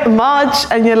March,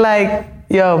 and you're like,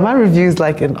 yo, my review's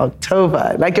like in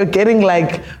October. Like, you're getting,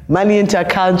 like, money into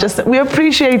account, just, we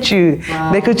appreciate you.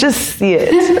 Wow. They could just see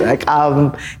it. Like,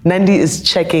 Nandi is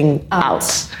checking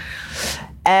out.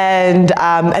 And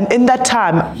in that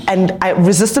time, and I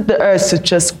resisted the urge to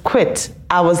just quit.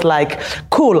 I was like,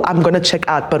 cool, I'm gonna check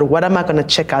out, but what am I gonna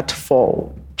check out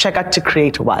for? Check out to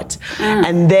create what?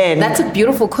 And then... That's a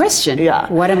beautiful question.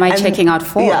 Yeah. What am I checking out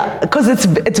for? Yeah, because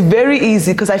it's very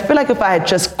easy, because I feel like if I had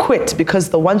just quit, because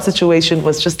the one situation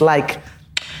was just like,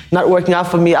 not working out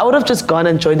for me, I would have just gone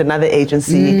and joined another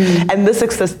agency. And this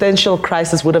existential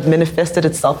crisis would have manifested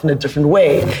itself in a different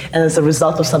way, and as a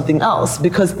result of something else,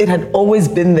 because it had always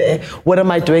been there. What am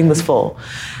I doing this for?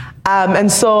 And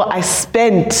so I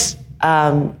spent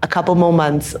a couple more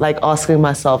months like asking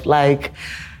myself, like,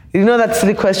 that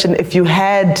silly question, if you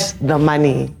had the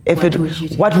money,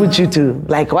 what would you do?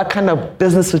 Like, what kind of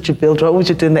business would you build? What would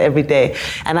you do in the everyday?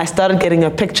 And I started getting a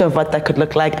picture of what that could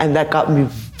look like, and that got me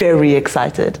very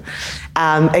excited.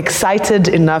 Excited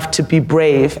enough to be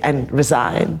brave and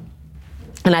resign.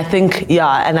 And I think,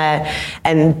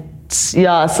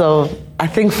 so I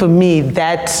think for me,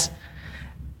 that,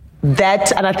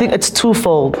 and I think it's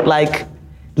twofold, like,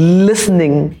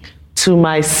 listening to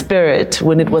my spirit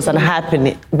when it was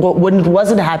unhappy, when it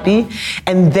wasn't happy,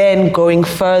 and then going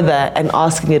further and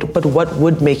asking it, but what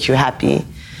would make you happy,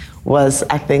 was,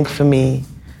 I think, for me,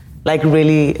 like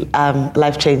really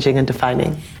life-changing and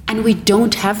defining. And we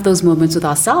don't have those moments with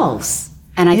ourselves.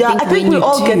 And I think we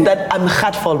all get that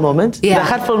heartful moment. Yeah. The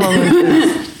heartful moment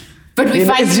is, but we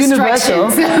find it's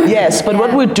universal. Yes, but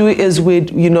what we do is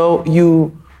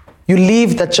you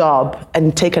leave the job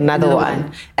and take another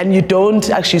one. And you don't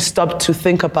actually stop to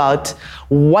think about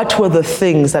what were the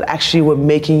things that actually were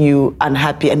making you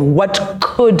unhappy and what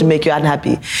could make you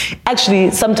unhappy.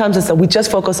 Actually, sometimes it's that we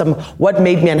just focus on what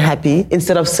made me unhappy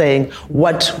instead of saying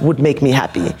what would make me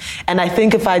happy. And I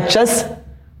think if I just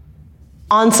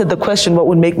answered the question, what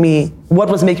was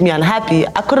making me unhappy,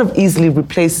 I could have easily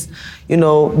replaced,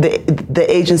 the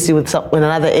agency with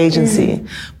another agency.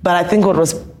 But I think what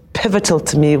was pivotal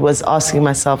to me was asking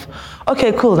myself,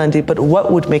 okay, cool, Nandi, but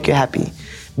what would make you happy?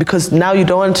 Because now you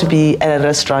don't want to be at a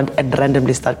restaurant and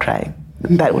randomly start crying.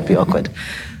 That would be awkward.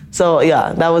 So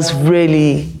yeah, that was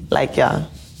really life-changing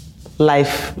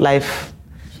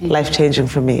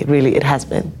for me. Really, it has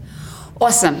been.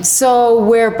 Awesome. So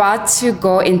we're about to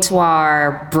go into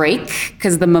our break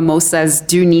because the mimosas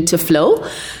do need to flow.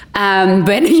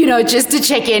 But, just to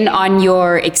check in on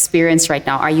your experience right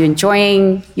now. Are you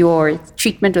enjoying your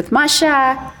treatment with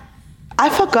Masha? I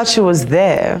forgot she was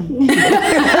there.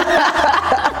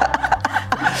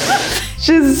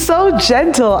 She's so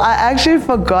gentle. I actually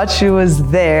forgot she was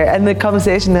there. And the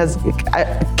conversation has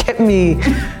kept me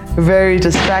very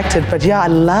distracted. But yeah, I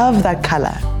love that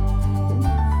color.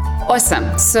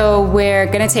 Awesome. So we're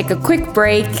going to take a quick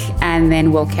break and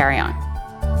then we'll carry on.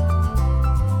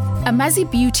 Amazi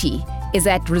Beauty is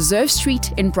at Reserve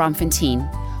Street in Braamfontein,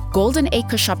 Golden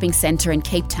Acre Shopping Centre in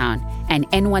Cape Town, and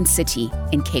N1 City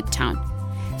in Cape Town.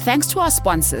 Thanks to our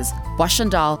sponsors, Bosch &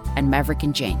 Dahl and Maverick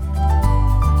 & Jane.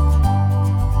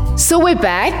 So we're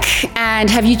back, and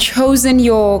have you chosen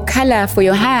your color for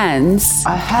your hands?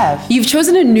 I have. You've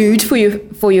chosen a nude for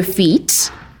your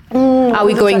feet. Are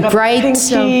we going like bright?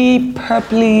 Pinky,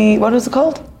 purpley, what is it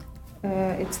called?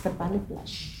 It's the bunny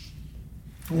blush.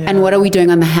 Yeah. And what are we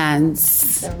doing on the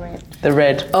hands? The red. The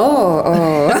red.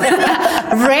 Oh.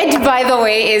 Red, by the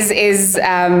way, is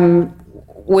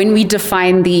when we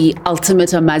define the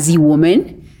ultimate Amazi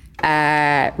woman,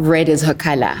 red is her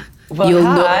color. Well,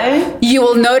 you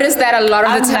will notice that a lot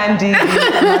of the time. Nandi,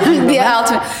 the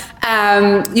ultimate.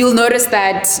 You'll notice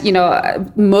that,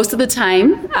 most of the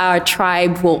time, our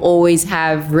tribe will always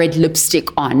have red lipstick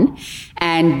on.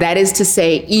 And that is to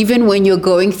say, even when you're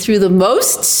going through the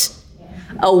most,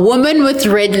 a woman with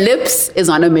red lips is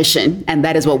on a mission. And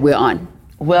that is what we're on.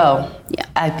 Well, yeah.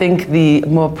 I think the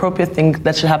more appropriate thing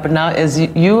that should happen now is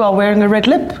you are wearing a red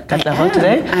lip, Katlaho,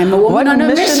 today. I'm a woman on a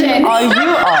mission. What mission are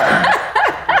you on?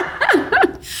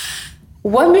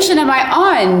 What mission am I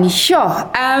on? Sure.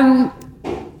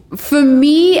 For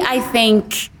me, I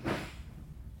think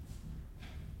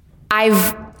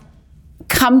I've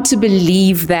come to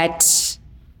believe that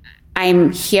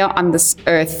I'm here on this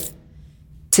earth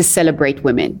to celebrate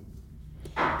women.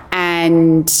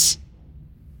 And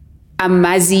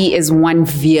Amazi is one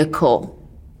vehicle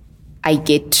I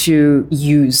get to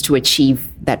use to achieve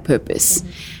that purpose.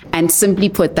 And simply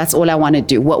put, that's all I want to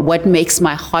do. What makes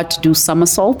my heart do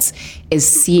somersaults is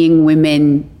seeing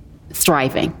women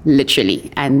thriving,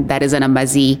 literally. And that is an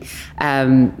Amazi,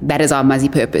 that is our Amazi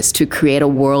purpose, to create a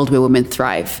world where women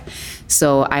thrive.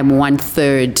 So I'm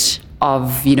 1/3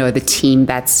 of, the team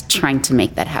that's trying to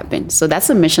make that happen. So that's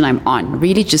a mission I'm on,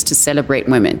 really just to celebrate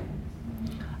women.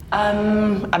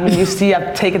 You see,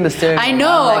 I've taken the steering. I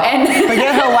know. And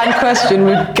forget her one question.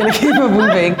 We're going to keep it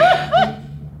moving.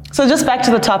 So just back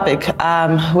to the topic,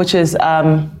 which is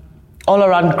all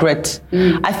around grit.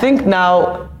 I think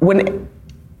now when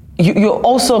you're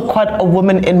also quite a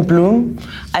woman in bloom,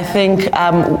 I think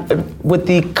with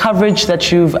the coverage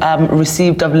that you've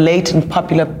received of late in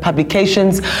popular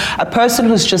publications, a person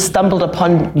who's just stumbled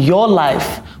upon your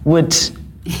life would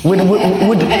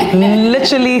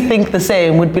literally think the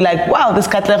same, would be like, wow, this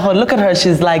Katleho, look at her,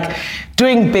 she's like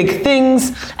doing big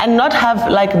things, and not have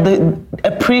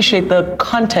appreciate the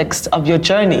context of your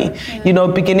journey,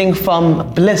 beginning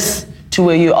from bliss to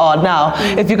where you are now.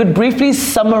 If you could briefly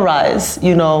summarize,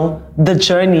 the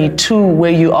journey to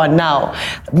where you are now,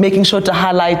 making sure to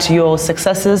highlight your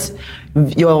successes,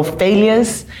 your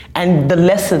failures, and the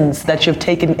lessons that you've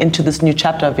taken into this new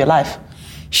chapter of your life.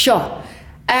 Sure.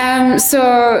 So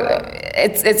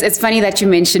it's funny that you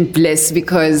mentioned bliss,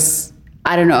 because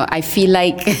I don't know, I feel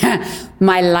like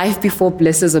my life before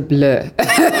bliss is a blur.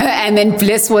 And then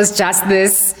bliss was just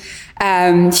this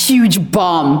huge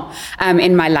bomb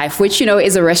in my life, which,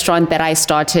 is a restaurant that I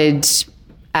started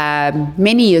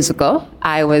many years ago.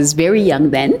 I was very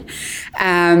young then.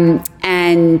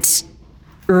 And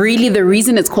really the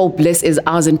reason it's called Bliss is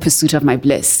I was in pursuit of my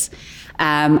bliss.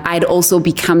 I'd also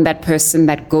become that person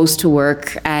that goes to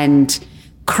work and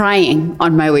crying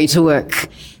on my way to work.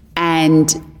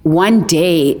 And one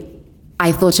day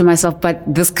I thought to myself, but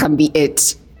this can't be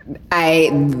it.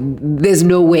 There's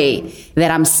no way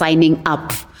that I'm signing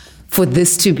up for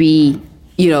this to be,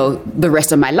 the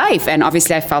rest of my life. And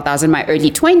obviously I felt I was in my early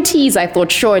 20s. I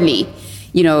thought surely,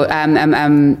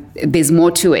 there's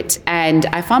more to it. And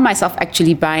I found myself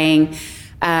actually buying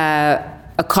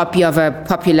a copy of a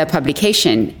popular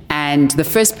publication. And the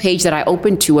first page that I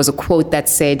opened to was a quote that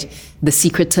said, "The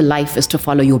secret to life is to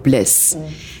follow your bliss."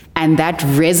 And that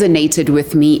resonated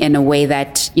with me in a way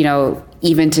that,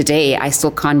 even today, I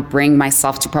still can't bring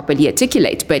myself to properly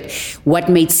articulate. But what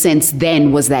made sense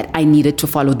then was that I needed to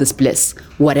follow this bliss,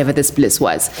 whatever this bliss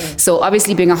was. So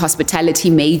obviously being a hospitality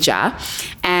major,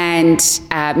 and,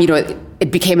 it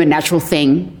became a natural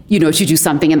thing, to do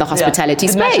something in the hospitality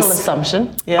space. Natural assumption.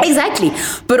 Yeah. Exactly.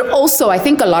 But also, I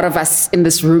think a lot of us in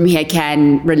this room here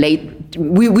can relate.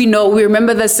 We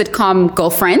remember the sitcom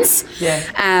Girlfriends. Yeah.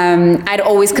 I'd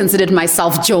always considered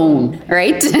myself Joan,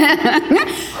 right?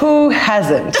 Who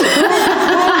hasn't?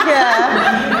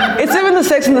 Yeah. It's even the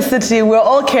Sex and the City. We're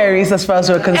all Carries as far as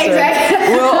we're concerned.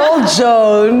 Exactly. We're all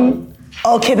Joan.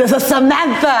 Okay, there's a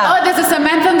Samantha. Oh, there's a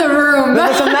Samantha in the room.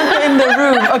 There's a Samantha in the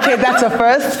room. Okay, that's a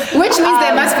first. Which means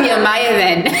there must be a Maya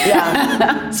then.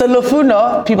 Yeah. So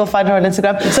Lufuno, people find her on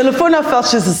Instagram. So Lufuno felt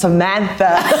she's a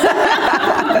Samantha.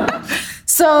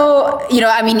 So,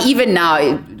 even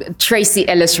now, Tracy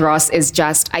Ellis Ross is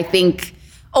just, I think,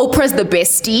 Oprah's the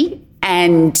bestie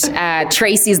and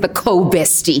Tracy's the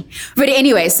co-bestie. But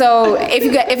anyway, so if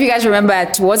you guys remember,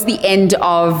 towards the end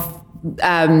of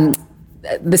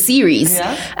the series,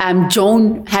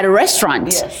 Joan had a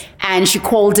restaurant, and she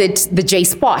called it the J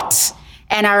Spot.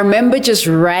 And I remember just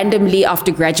randomly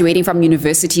after graduating from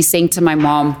university saying to my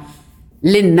mom,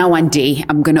 "Lynn, now one day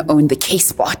I'm going to own the K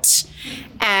Spot."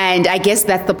 And I guess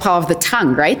that's the power of the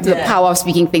tongue, right? The power of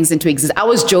speaking things into existence. I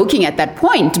was joking at that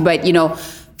point, but,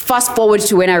 fast forward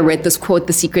to when I read this quote,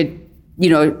 "The secret,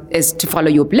 is to follow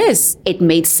your bliss." It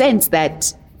made sense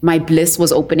that my bliss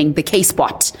was opening the K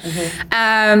Spot.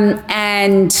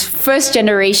 And first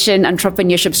generation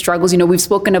entrepreneurship struggles, we've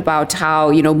spoken about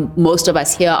how, most of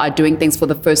us here are doing things for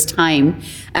the first time,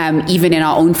 even in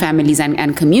our own families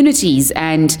and communities.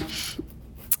 And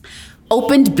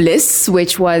opened Bliss,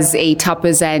 which was a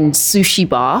tapas and sushi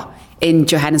bar in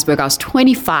Johannesburg. I was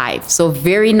 25, so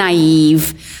very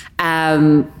naive.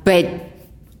 But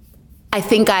I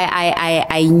think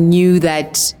I knew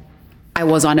that I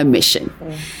was on a mission.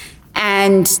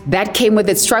 And that came with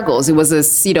its struggles. It was a,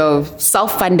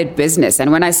 self-funded business.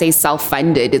 And when I say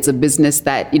self-funded, it's a business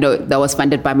that, that was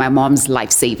funded by my mom's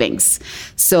life savings.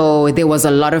 So there was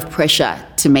a lot of pressure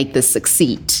to make this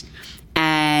succeed.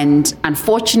 And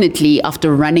unfortunately,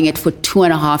 after running it for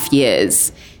 2.5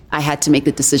 years, I had to make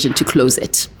the decision to close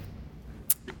it.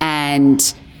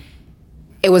 And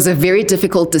it was a very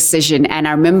difficult decision. And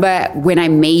I remember when I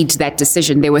made that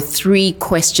decision, there were 3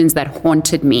 questions that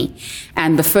haunted me.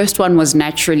 And the first one was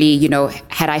naturally,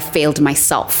 had I failed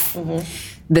myself?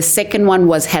 The second one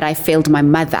was, had I failed my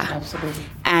mother? Absolutely.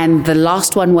 And the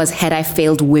last one was, had I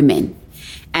failed women?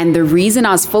 And the reason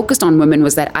I was focused on women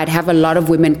was that I'd have a lot of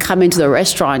women come into the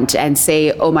restaurant and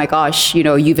say, "Oh my gosh,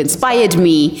 you've inspired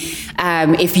me.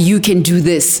 If you can do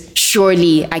this,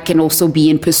 surely I can also be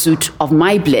in pursuit of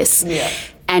my bliss." Yeah.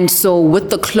 And so with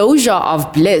the closure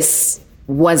of Bliss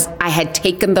I had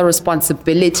taken the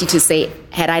responsibility to say,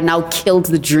 had I now killed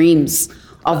the dreams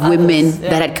of women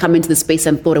that had come into the space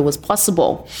and thought it was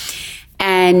possible?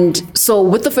 And so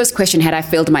with the first question, had I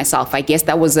failed myself? I guess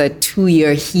that was a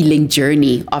 2-year healing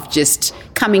journey of just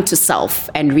coming to self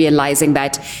and realizing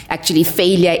that actually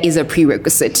failure is a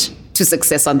prerequisite to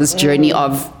success on this journey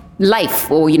of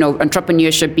life or,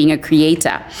 entrepreneurship, being a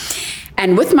creator.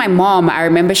 And with my mom, I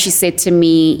remember she said to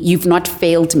me, "You've not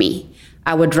failed me.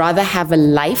 I would rather have a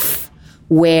life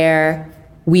where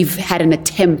we've had an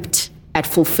attempt at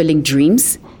fulfilling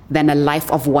dreams than a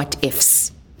life of what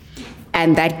ifs."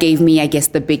 And that gave me, I guess,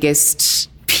 the biggest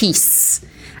peace.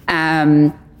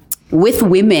 With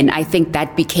women, I think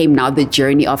that became now the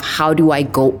journey of how do I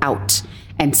go out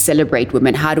and celebrate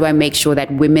women? How do I make sure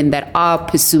that women that are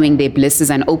pursuing their blisses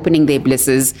and opening their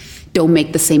blisses don't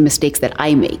make the same mistakes that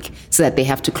I make, so that they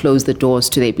have to close the doors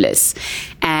to their bliss?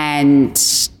 And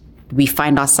we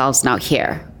find ourselves now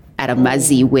here. at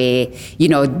Amazi, where,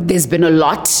 there's been a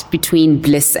lot between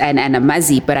Bliss and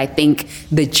Amazi, but I think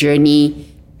the journey,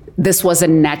 this was a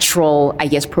natural, I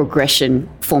guess, progression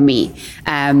for me,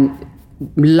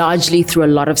 largely through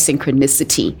a lot of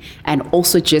synchronicity and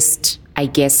also just, I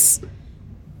guess,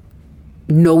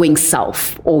 knowing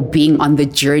self or being on the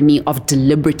journey of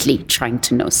deliberately trying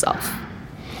to know self.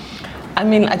 I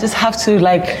mean, I just have to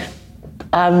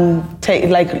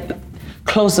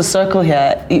close the circle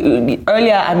here.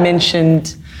 Earlier I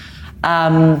mentioned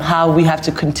how we have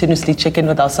to continuously check in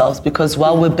with ourselves, because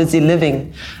while we're busy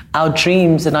living, our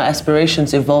dreams and our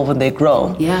aspirations evolve and they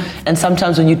grow. Yeah. And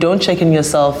sometimes when you don't check in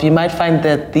yourself, you might find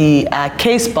that the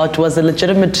K-spot was a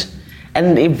legitimate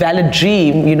and a valid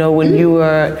dream, when you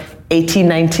were 18,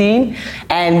 19,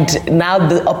 and now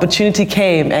the opportunity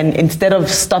came, and instead of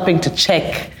stopping to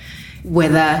check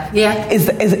whether,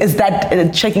 is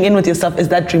that checking in with yourself, is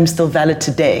that dream still valid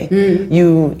today?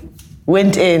 You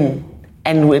went in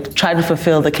and tried to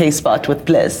fulfill the K-spot with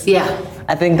Bliss. Yeah.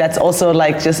 I think that's also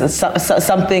just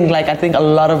something I think a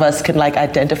lot of us can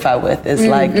identify with, is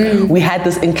we had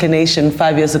this inclination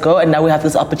 5 years ago, and now we have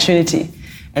this opportunity,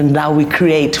 and now we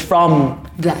create from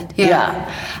that.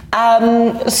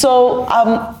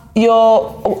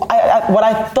 What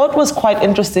I thought was quite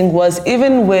interesting was,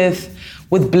 even with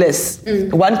Bliss,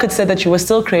 one could say that you were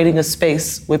still creating a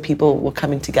space where people were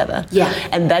coming together. Yeah.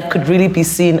 And that could really be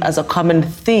seen as a common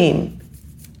theme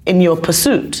in your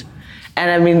pursuit. And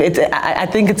I mean, I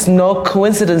think it's no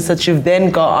coincidence that you've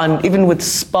then gone on, even with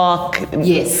Spark,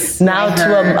 now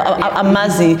to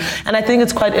Amazi. And I think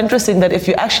it's quite interesting that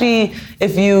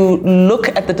if you look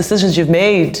at the decisions you've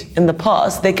made in the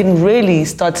past, they can really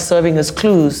start serving as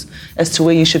clues as to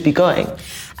where you should be going.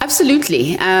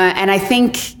 Absolutely. And I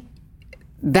think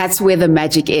that's where the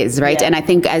magic is, right? Yeah. And I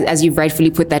think, as you've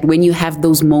rightfully put that, when you have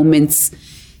those moments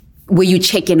where you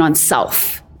check in on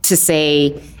self to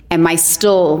say, am I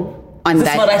still on that?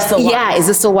 Is this what I still want? Yeah, is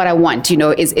this still what I want?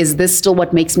 Is this still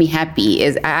what makes me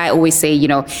happy? I always say,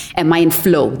 am I in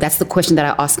flow? That's the question that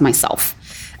I ask myself.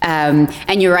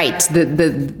 And you're right.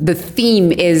 The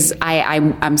theme is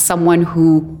I'm someone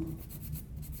who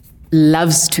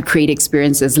loves to create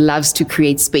experiences, loves to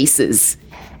create spaces.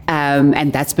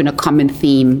 And that's been a common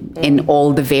theme in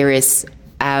all the various,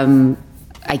 I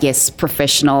guess,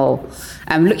 professional,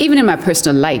 even in my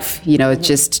personal life,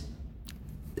 just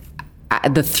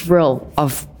the thrill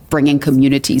of bringing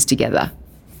communities together.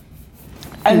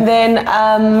 And then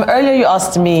earlier you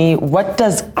asked me, what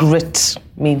does grit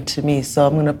mean to me? So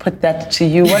I'm going to put that to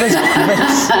you. What does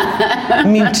grit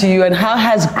mean to you? And how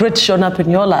has grit shown up in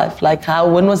your life?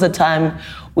 When was the time,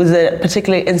 was there a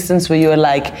particular instance where you were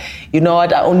like, you know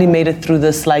what, I only made it through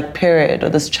this period or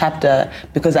this chapter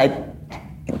because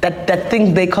that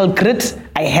thing they call grit,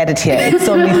 I had it here. It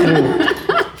saw me through.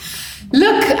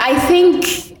 Look, I think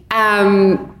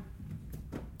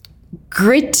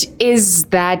grit is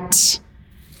that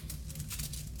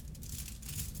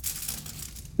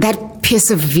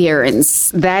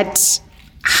perseverance, that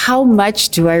how much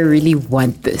do I really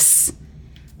want this?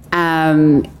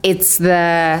 It's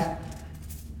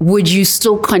would you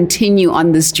still continue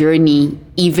on this journey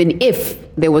even if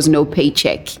there was no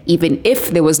paycheck, even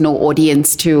if there was no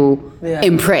audience to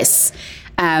impress?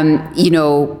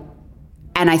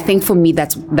 And I think for me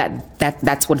that's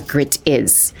what grit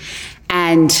is.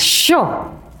 And sure,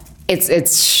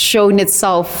 it's shown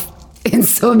itself in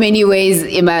so many ways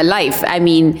in my life. I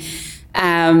mean,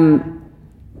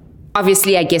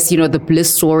 obviously, I guess, the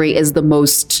Bliss story is the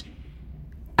most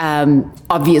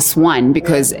obvious one,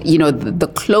 because,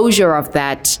 the closure of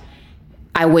that,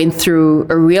 I went through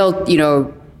a real,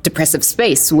 depressive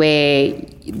space where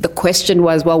the question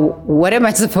was, well, what am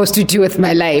I supposed to do with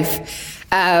my life?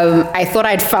 I thought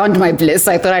I'd found my bliss.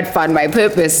 I thought I'd found my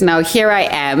purpose. Now here I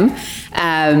am.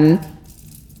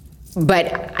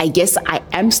 But I guess I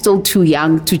am still too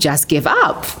young to just give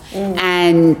up.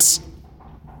 And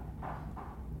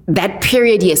that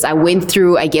period, yes, I went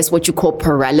through, I guess, what you call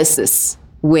paralysis,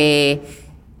 where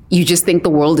you just think the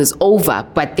world is over.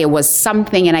 But there was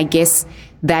something, and I guess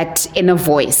that inner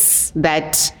voice,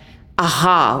 that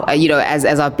aha, as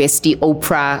our bestie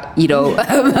Oprah,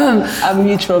 our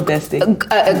mutual bestie,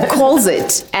 calls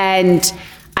it. And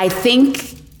I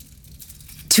think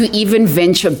to even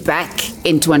venture back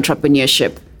into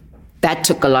entrepreneurship, that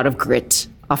took a lot of grit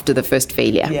after the first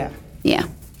failure. Yeah.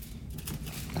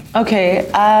 Okay,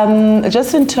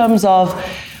 just in terms of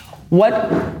what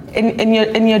in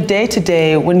your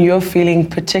day-to-day, when you're feeling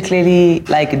particularly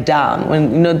down,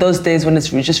 when those days when it's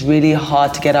just really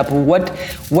hard to get up,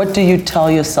 what do you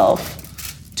tell yourself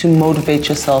to motivate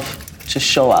yourself to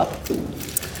show up?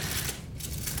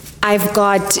 I've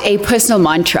got a personal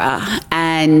mantra,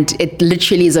 and it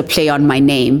literally is a play on my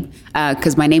name,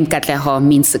 because my name Katleho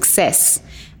means success.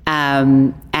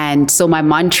 And so my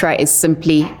mantra is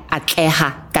simply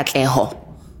Atleha Katleho,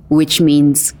 which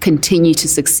means continue to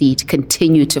succeed,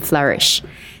 continue to flourish.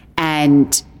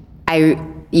 And I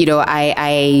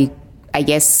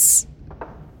guess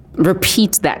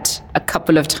repeat that a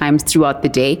couple of times throughout the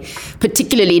day,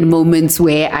 particularly in moments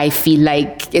where I feel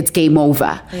like it's game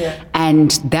over. Yeah.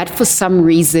 And that for some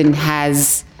reason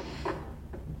has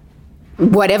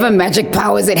whatever magic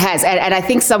powers it has. And I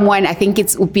think it's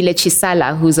Upile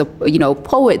Chisala, who's a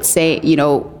poet,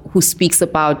 who speaks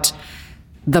about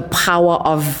the power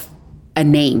of a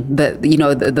name,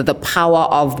 the power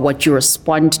of what you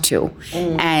respond to.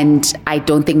 And I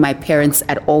don't think my parents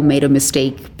at all made a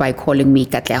mistake by calling me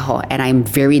Katleho, and I'm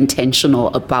very intentional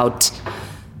about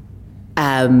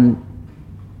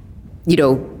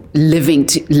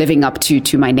living up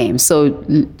to my name. So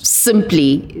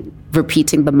simply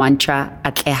repeating the mantra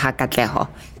Atleha Katleho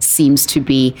seems to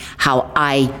be how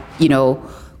I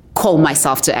call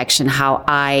myself to action, how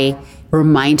I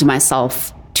remind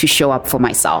myself to show up for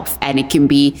myself. And it can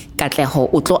be Katleho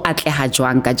utlo atleha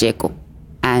jwang kajeko.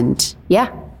 And yeah.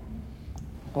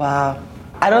 Wow.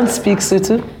 I don't speak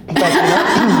Sotho, but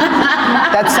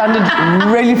that sounded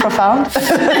really profound.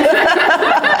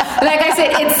 Like I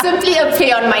said, it's simply a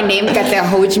play on my name,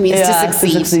 Katleho, which means to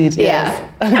succeed. Yeah.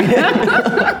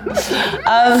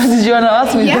 Did you want to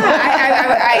ask me? Yeah,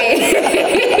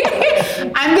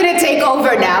 I'm going to take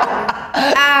over now.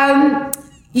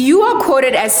 You are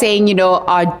quoted as saying,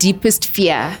 our deepest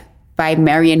fear by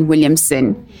Marianne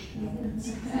Williamson.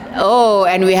 Oh,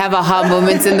 and we have aha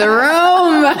moments in the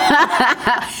room.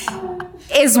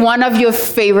 Is one of your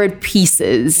favorite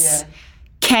pieces. Yeah.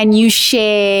 Can you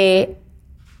share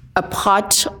a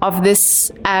part of this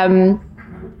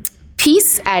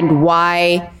piece and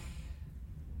why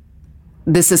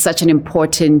this is such an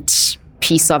important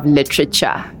piece of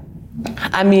literature?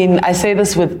 I mean, I say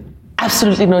this with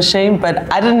absolutely no shame,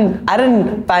 but I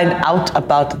didn't find out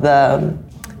about the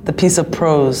piece of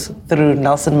prose through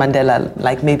Nelson Mandela,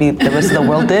 like maybe the rest of the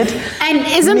world did. And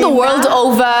isn't the world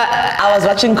over? I was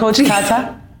watching Coach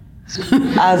Carter.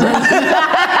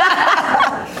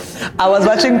 I was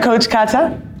watching Coach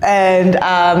Carter, and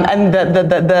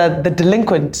the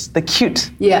delinquent, the cute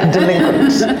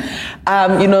delinquent,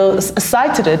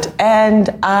 cited it, and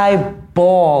I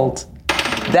bawled.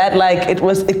 That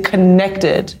it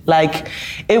connected,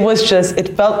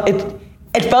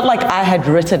 it felt like I had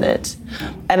written it.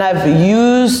 And I've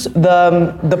used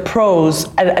the prose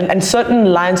and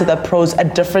certain lines of that prose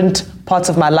at different parts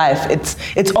of my life.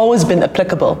 It's always been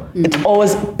applicable. Mm-hmm. It's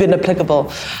always been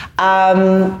applicable.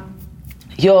 I'm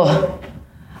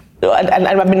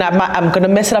going to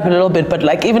mess it up a little bit,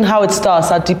 but even how it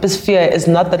starts, our deepest fear is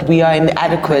not that we are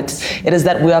inadequate. It is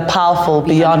that we are powerful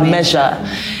beyond measure.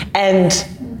 And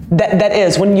that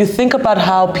is, when you think about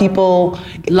how people...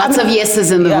 Lots of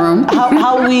yeses in the room.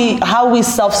 how we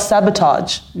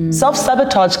self-sabotage.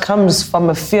 Self-sabotage comes from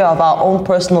a fear of our own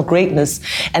personal greatness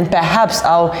and perhaps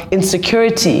our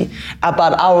insecurity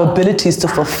about our abilities to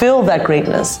fulfill that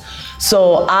greatness.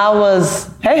 So I was,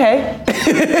 hey.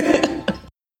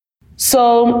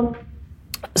 So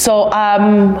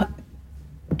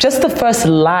just the first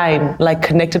line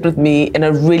connected with me in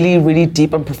a really, really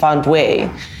deep and profound way.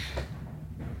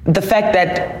 The fact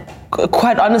that,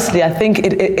 quite honestly, I think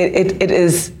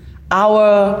it's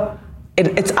our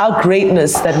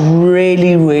greatness that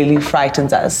really, really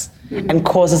frightens us and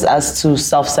causes us to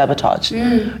self-sabotage.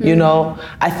 Mm-hmm.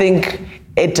 I think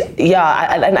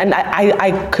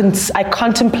I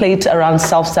contemplate around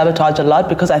self-sabotage a lot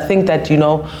because I think that,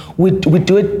 we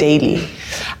do it daily.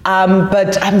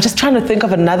 But I'm just trying to think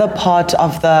of another part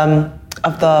of the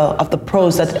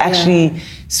prose that actually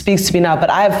speaks to me now, but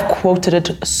I've quoted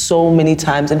it so many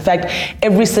times. In fact,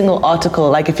 every single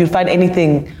article, if you find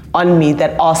anything on me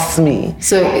that asks me.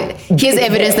 So here's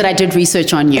evidence that I did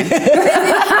research on you.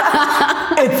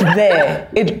 It's there.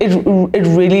 It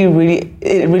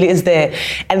really is there.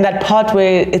 And that part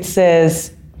where it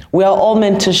says, we are all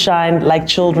meant to shine like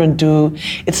children do.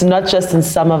 It's not just in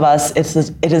some of us, it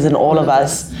is in all of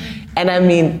us. And I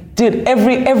mean, dude,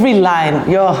 every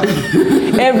line,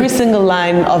 every single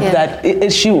line of that,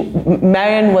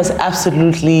 Marianne was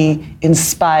absolutely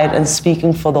inspired and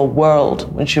speaking for the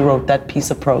world when she wrote that piece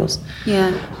of prose.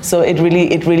 Yeah. So it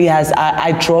really has,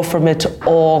 I draw from it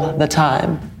all the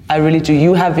time. I really do.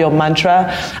 You have your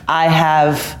mantra, I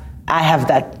have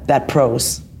that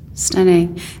prose.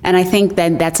 Stunning. And I think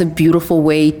that that's a beautiful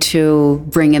way to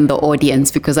bring in the audience,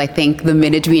 because I think the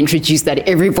minute we introduced that,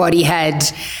 everybody had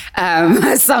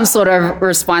some sort of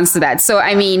response to that. So,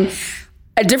 I mean,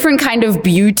 a different kind of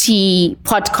beauty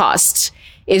podcast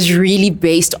is really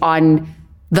based on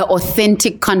the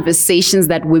authentic conversations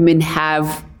that women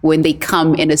have when they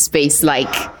come in a space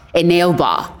like a nail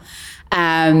bar.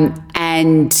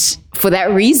 And for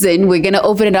that reason, we're going to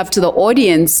open it up to the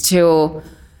audience to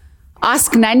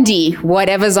ask Nandi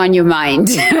whatever's on your mind.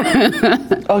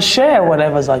 Or share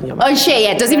whatever's on your mind. Oh, share,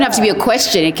 yeah. It doesn't even have to be a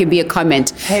question. It can be a comment.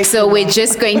 So we're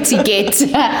just going to get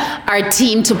our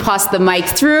team to pass the mic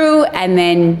through, and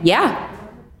then, yeah.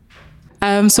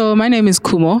 So my name is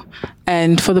Kumo,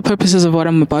 and for the purposes of what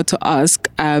I'm about to ask,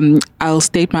 I'll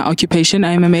state my occupation.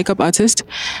 I am a makeup artist,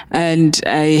 and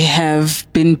I have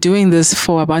been doing this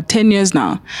for about 10 years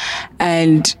now.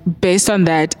 And based on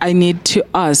that, I need to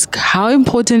ask, how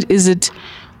important is it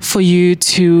for you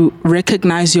to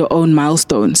recognize your own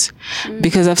milestones?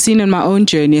 Because I've seen in my own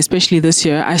journey, especially this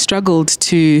year, I struggled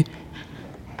to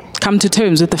come to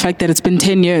terms with the fact that it's been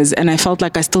 10 years and I felt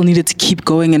like I still needed to keep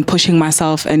going and pushing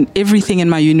myself, and everything in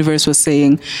my universe was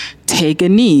saying, take a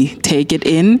knee, take it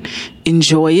in,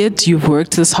 enjoy it. You've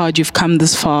worked this hard, you've come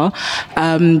this far.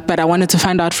 But I wanted to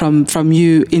find out from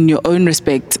you, in your own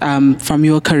respect, from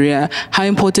your career, how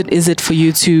important is it for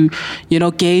you to,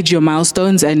 gauge your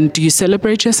milestones, and do you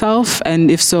celebrate yourself? And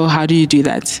if so, how do you do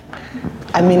that?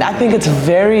 I mean, I think it's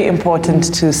very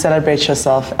important to celebrate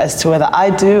yourself. As to whether I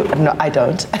do, no, I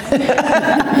don't.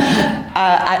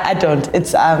 I don't.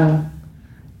 It's I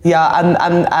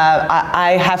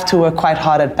have to work quite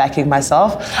hard at backing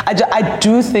myself. I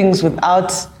do things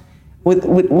without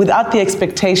the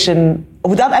expectation,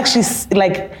 without actually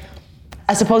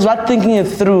I suppose without thinking it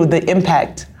through, the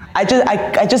impact. I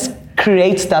just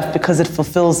create stuff because it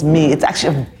fulfills me. It's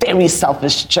actually a very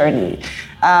selfish journey.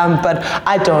 But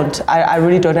I don't. I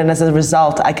really don't. And as a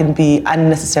result, I can be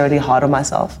unnecessarily hard on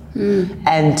myself.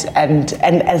 And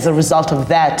as a result of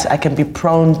that, I can be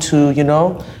prone to,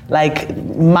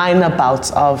 minor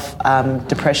bouts of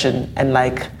depression and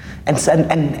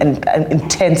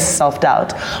intense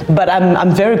self-doubt. But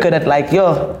I'm very good at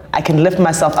I can lift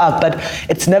myself up. But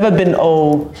it's never been,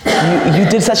 you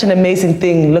did such an amazing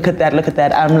thing. Look at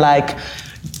that. I'm like,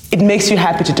 it makes you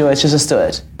happy to do it, just do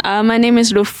it. My name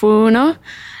is Lufuno,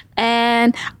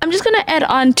 and I'm just going to add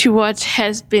on to what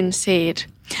has been said.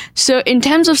 So in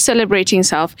terms of celebrating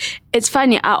self, it's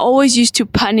funny, I always used to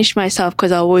punish myself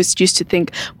because I always used to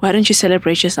think, why don't you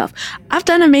celebrate yourself? I've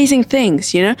done amazing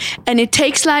things, and it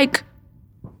takes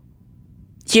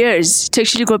years to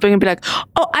actually go back and be like,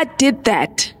 oh, I did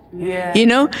that,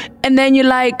 and then you're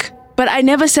like, but I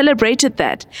never celebrated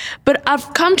that. But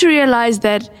I've come to realize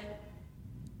that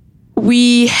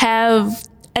we have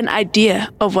an idea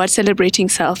of what celebrating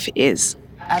self is.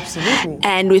 Absolutely.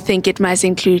 And we think it must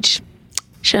include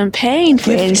champagne,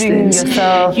 for instance.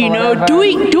 Yourself,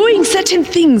 doing certain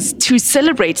things to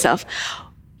celebrate self.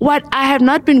 What I have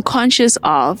not been conscious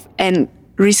of and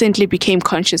recently became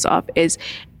conscious of is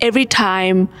every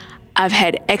time I've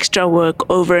had extra work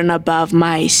over and above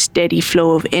my steady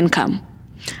flow of income,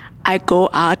 I go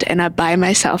out and I buy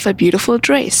myself a beautiful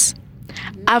dress.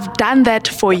 I've done that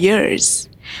for years,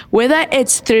 whether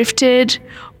it's thrifted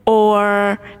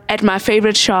or at my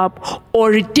favorite shop or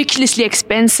ridiculously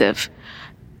expensive.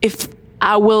 If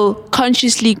I will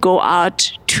consciously go out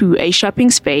to a shopping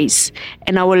space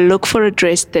and I will look for a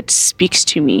dress that speaks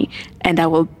to me and I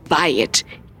will buy it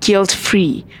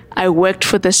guilt-free. I worked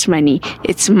for this money.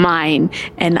 It's mine.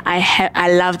 And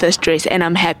I love this dress and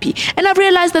I'm happy. And I've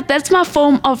realized that that's my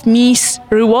form of me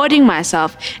rewarding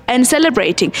myself and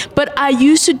celebrating. But I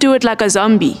used to do it like a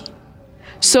zombie.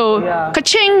 So,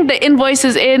 ka-ching, the invoice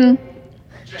is in.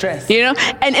 Dress.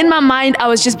 And in my mind, I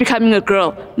was just becoming a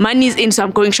girl. Money's in, so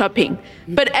I'm going shopping.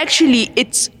 But actually,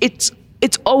 it's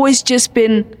always just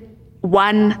been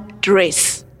one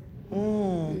dress.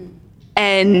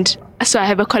 And so I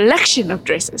have a collection of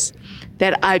dresses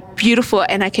that are beautiful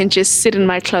and I can just sit in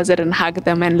my closet and hug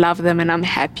them and love them and I'm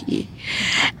happy.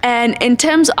 And in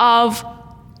terms of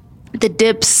the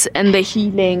dips and the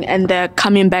healing and the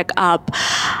coming back up,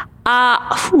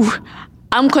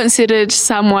 I'm considered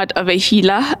somewhat of a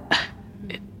healer.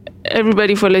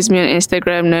 Everybody follows me on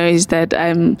Instagram knows that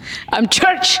I'm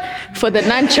church for the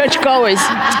non-church goers.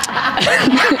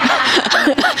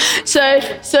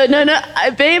 so no,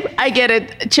 babe, I get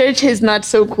it. Church is not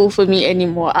so cool for me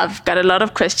anymore. I've got a lot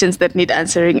of questions that need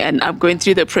answering, and I'm going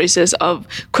through the process of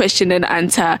question and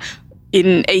answer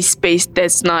in a space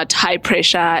that's not high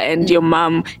pressure and your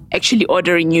mom actually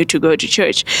ordering you to go to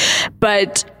church.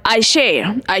 But I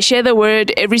share the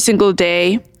word every single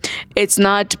day. It's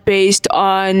not based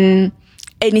on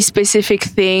any specific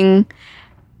thing.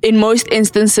 In most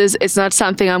instances, it's not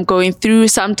something I'm going through.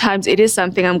 Sometimes it is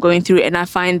something I'm going through, and I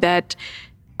find that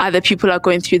other people are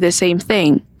going through the same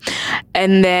thing.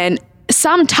 And then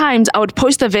sometimes I would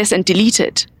post a verse and delete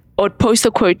it, or post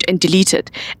a quote and delete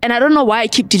it. And I don't know why I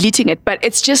keep deleting it, but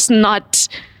it's just not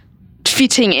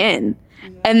fitting in.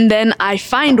 And then I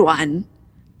find one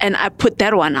and I put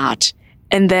that one out.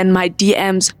 And then my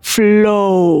DMs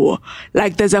flow.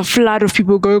 Like there's a flood of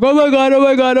people going, oh my God, oh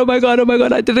my God, oh my God, oh my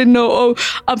God, I didn't know. Oh,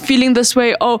 I'm feeling this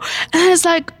way. Oh, and it's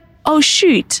like, oh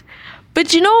shoot.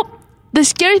 But you know, the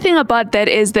scary thing about that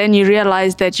is then you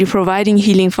realize that you're providing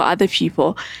healing for other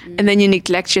people and then you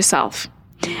neglect yourself.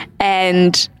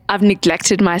 And I've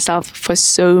neglected myself for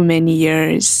so many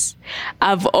years.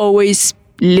 I've always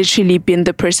literally been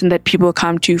the person that people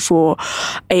come to for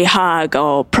a hug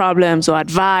or problems or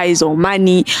advice or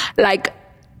money, like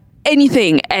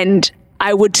anything. And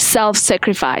I would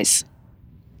self-sacrifice.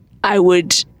 I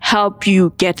would help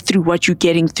you get through what you're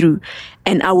getting through.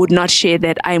 And I would not share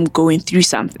that I'm going through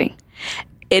something.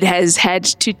 It has had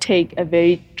to take a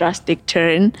very drastic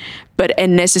turn, but a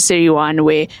necessary one,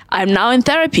 where I'm now in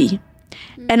therapy.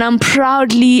 And I'm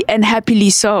proudly and happily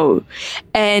so.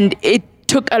 And it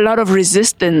took a lot of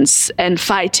resistance and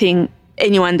fighting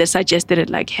anyone that suggested it,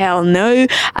 like, hell no,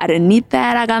 I don't need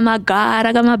that. I got my God,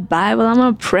 I got my Bible, I'm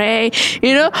gonna pray.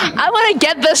 You know, I want to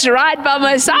get this right by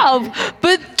myself.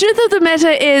 But truth of the matter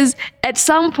is, at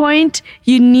some point,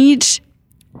 you need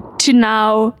to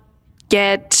now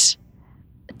get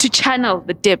to channel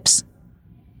the dips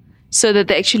so that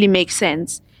they actually make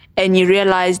sense. And you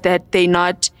realize that they're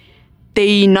not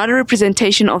a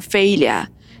representation of failure.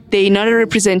 They're not a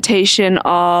representation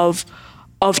of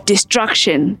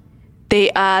destruction. They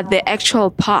are the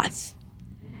actual path.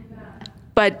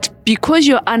 But because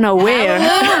you're unaware,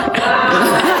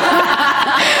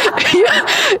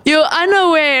 you're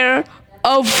unaware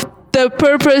of the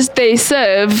purpose they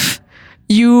serve,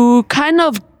 you kind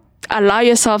of allow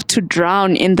yourself to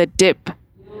drown in the dip.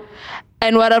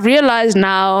 And what I've realized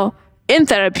now in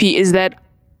therapy is that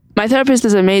my therapist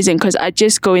is amazing, because I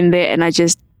just go in there and I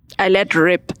let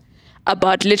rip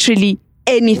about literally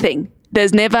anything.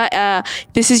 There's never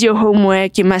this is your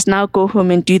homework, you must now go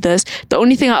home and do this. The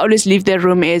only thing I always leave the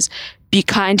room is be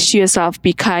kind to yourself,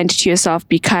 be kind to yourself,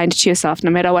 be kind to yourself.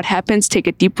 No matter what happens, take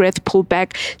a deep breath, pull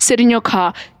back, sit in your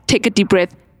car, take a deep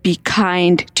breath, be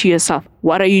kind to yourself.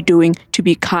 What are you doing to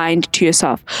be kind to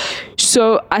yourself?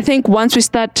 So I think once we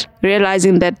start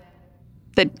realizing that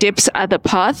the dips are the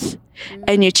path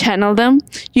and you channel them,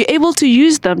 you're able to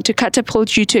use them to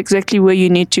catapult you to exactly where you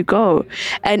need to go.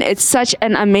 And it's such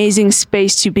an amazing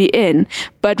space to be in.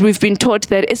 But we've been taught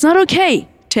that it's not okay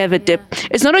to have a dip.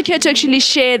 It's not okay to actually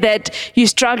share that you're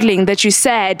struggling, that you're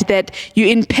sad, that you're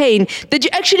in pain, that you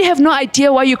actually have no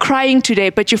idea why you're crying today,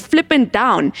 but you're flipping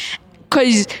down.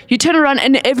 Because you turn around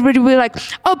and everybody will be like,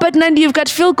 oh, but Nandi, you've got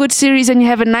feel-good series and you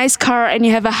have a nice car and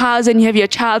you have a house and you have your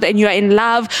child and you are in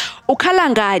love.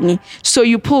 Ukalangani. So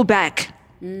you pull back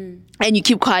and you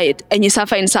keep quiet and you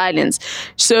suffer in silence.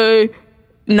 So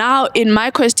now in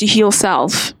my quest to heal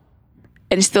self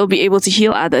and still be able to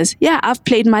heal others, I've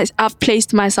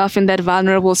placed myself in that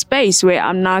vulnerable space where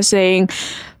I'm now saying,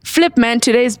 flip, man,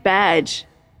 today's bad.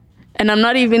 And I'm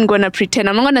not even going to pretend.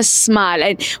 I'm not going to smile.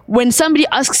 And when somebody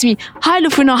asks me, hi,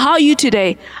 Lufuna, how are you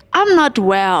today? I'm not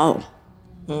well,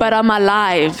 but I'm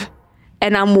alive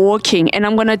and I'm walking and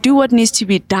I'm going to do what needs to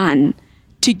be done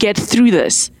to get through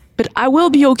this. But I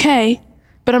will be okay.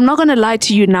 But I'm not going to lie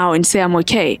to you now and say I'm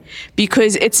okay,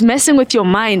 because it's messing with your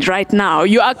mind right now.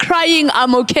 You are crying,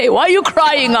 I'm okay. Why are you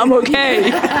crying? I'm okay.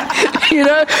 You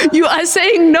know, you are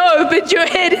saying no, but your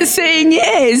head is saying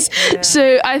yes. Yeah.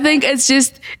 So I think it's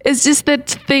just that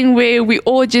thing where we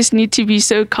all just need to be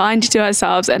so kind to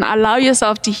ourselves and allow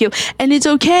yourself to heal. And it's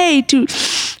okay to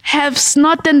have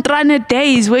snot and trana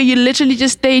days where you literally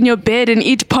just stay in your bed and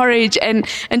eat porridge and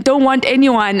don't want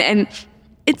anyone. And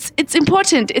it's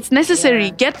important. It's necessary.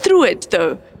 Yeah. Get through it,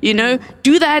 though. You know,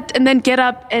 do that and then get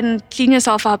up and clean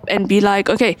yourself up and be like,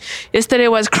 okay, yesterday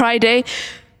was cry day.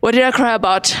 What did I cry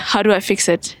about? How do I fix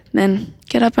it? Then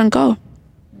get up and go.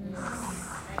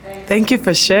 Thank you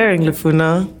for sharing,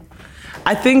 Lufuna.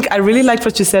 I think I really liked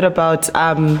what you said about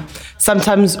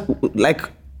sometimes like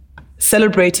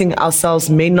celebrating ourselves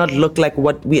may not look like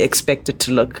what we expect it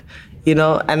to look. You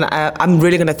know, and I'm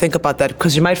really going to think about that,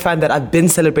 because you might find that I've been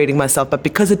celebrating myself, but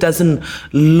because it doesn't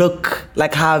look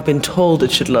like how I've been told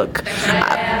it should look.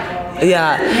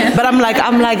 But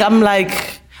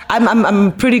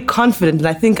I'm pretty confident, and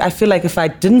I feel like if I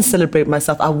didn't celebrate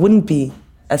myself, I wouldn't be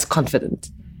as confident,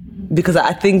 because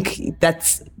I think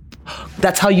that's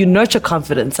that's how you nurture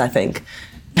confidence, I think.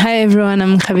 Hi everyone,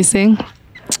 I'm Khabi Singh.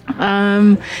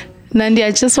 Nandi,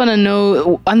 I just want to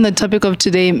know, on the topic of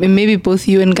today, maybe both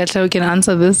you and Gatla can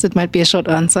answer this. It might be a short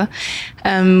answer.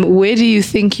 Where do you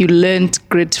think you learned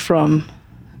grit from?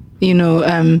 I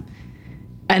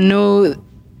know,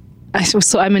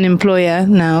 so I'm an employer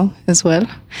now as well.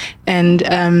 And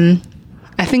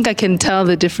I think I can tell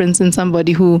the difference in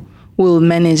somebody who will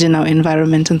manage in our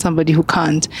environment and somebody who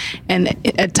can't. And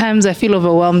at times I feel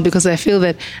overwhelmed because I feel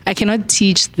that I cannot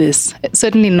teach this,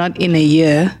 certainly not in a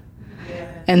year.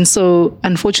 And so,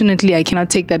 unfortunately, I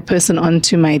cannot take that person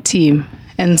onto my team.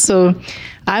 And so,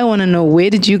 I want to know,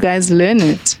 where did you guys learn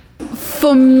it?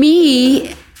 For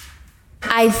me,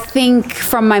 I think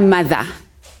from my mother.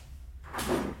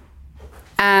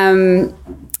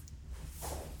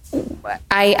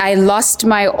 I lost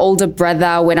my older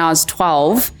brother when I was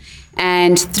 12,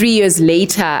 and 3 years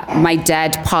later, my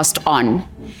dad passed on.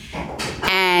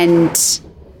 And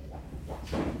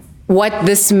what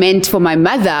this meant for my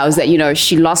mother was that,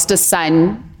 she lost a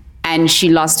son and she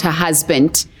lost her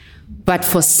husband, but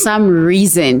for some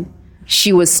reason,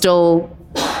 she was still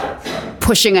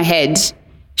pushing ahead.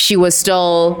 She was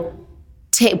still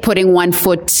putting one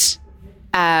foot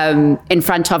in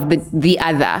front of the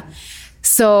other.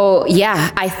 So,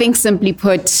 yeah, I think simply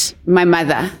put, my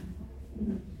mother.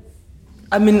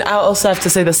 I mean, I also have to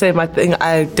say the same. I think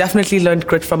I definitely learned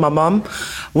grit from my mom.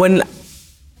 When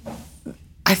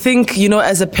I think,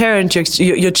 as a parent,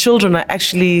 your children are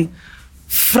actually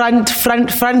front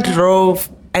row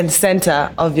and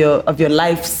center of your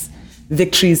life's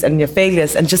victories and your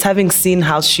failures. And just having seen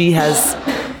how she has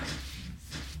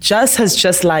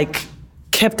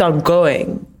kept on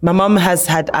going. My mom has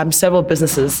had several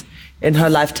businesses in her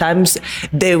lifetimes.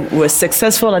 They were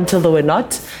successful until they were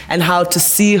not. And how to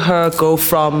see her go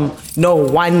from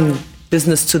one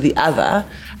business to the other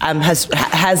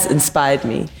has inspired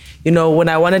me. When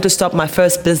I wanted to start my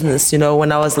first business,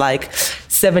 when I was like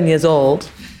 7 years old,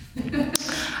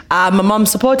 my mom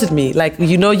supported me. Like,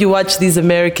 you watch these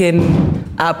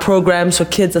American programs where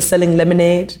kids are selling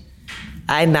lemonade.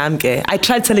 I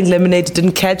tried selling lemonade,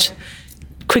 didn't catch.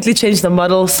 Quickly changed the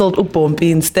model, sold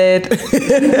upompi instead.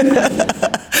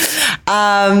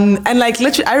 And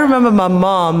literally, I remember my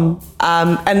mom,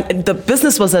 and the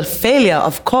business was a failure,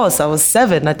 of course. I was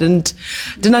 7, I didn't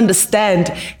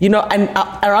understand, and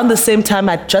around the same time,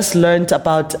 I just learned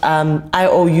about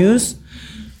IOUs.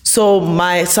 So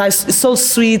I sold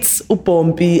sweets,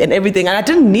 upompi, and everything, and I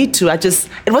didn't need to.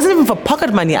 It wasn't even for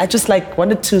pocket money. I just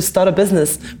wanted to start a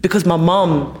business because my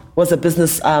mom was a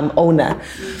business owner.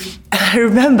 And I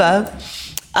remember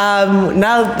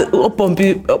now the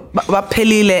upompi,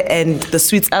 pelile, and the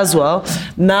sweets as well.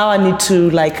 Now I need to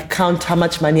count how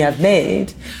much money I've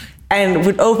made. And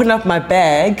would open up my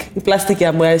bag, the plastic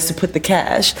where I used to put the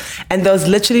cash, and there was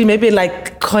literally maybe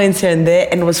coins here and there,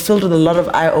 and it was filled with a lot of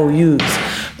IOUs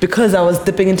because I was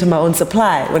dipping into my own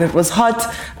supply. When it was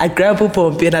hot, I'd grab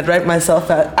upompi and I'd write myself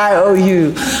an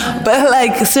IOU.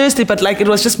 But seriously, it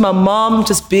was just my mom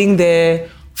just being there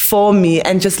for me,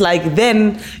 and just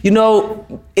then,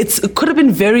 it could have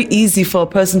been very easy for a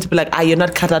person to be you're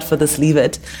not cut out for this, leave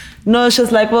it. No, she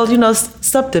was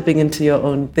stop dipping into your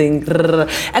own thing.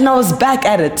 And I was back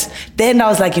at it. Then I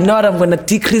was what, I'm going to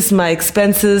decrease my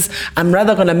expenses. I'm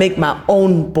rather going to make my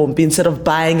own pompi instead of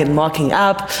buying and marking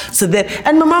up.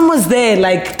 And my mom was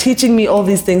there, teaching me all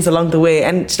these things along the way.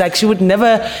 And she would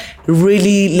never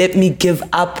really let me give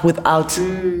up without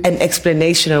an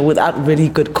explanation or without really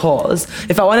good cause.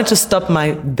 If I wanted to stop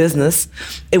my business,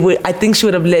 I think she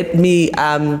would have let me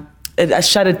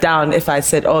shut it down if I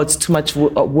said, it's too much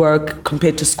work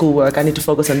compared to schoolwork. I need to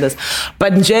focus on this.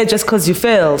 But just because you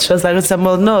failed, she was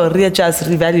well, no, readjust,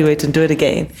 reevaluate, and do it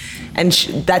again. And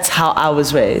that's how I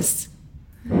was raised.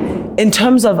 In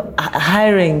terms of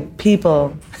hiring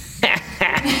people,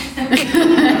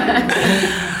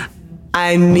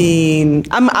 I mean,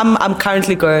 I'm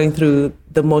currently going through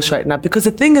the most right now because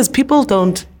the thing is,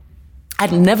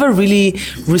 I'd never really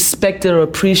respected or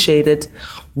appreciated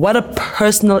what a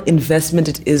personal investment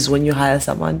it is when you hire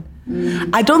someone.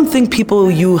 I don't think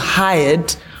people you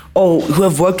hired or who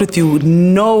have worked with you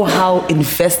know how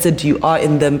invested you are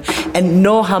in them and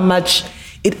know how much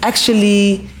it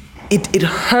actually it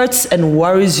hurts and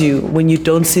worries you when you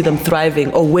don't see them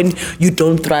thriving or when you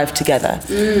don't thrive together.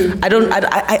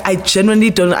 I genuinely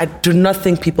don't. I do not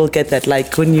think people get that.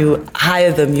 When you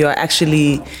hire them,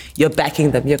 you're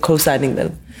backing them, you're co-signing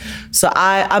them. So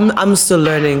I'm still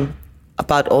learning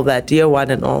about all that, year one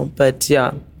and all. But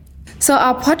yeah. So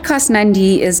our podcast,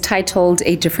 Nandi, is titled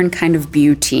A Different Kind of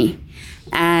Beauty.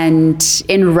 And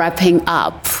in wrapping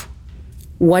up,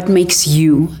 What makes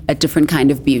you a different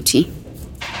kind of beauty?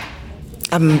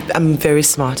 I'm very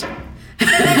smart.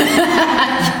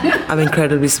 I'm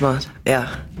incredibly smart.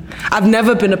 Yeah. I've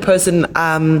never been a person,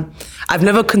 I've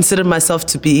never considered myself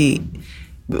to be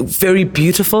very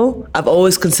beautiful. I've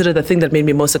always considered the thing that made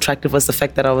me most attractive was the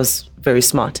fact that I was very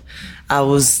smart.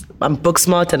 I'm book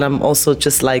smart, and I'm also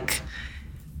just like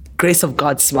grace of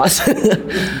God smart. So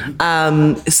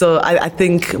I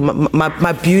think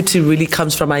my beauty really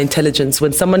comes from my intelligence.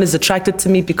 When someone is attracted to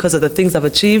me because of the things I've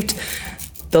achieved,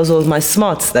 those were my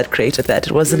smarts that created that.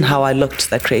 It wasn't how I looked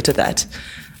that created that.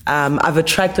 I've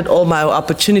attracted all my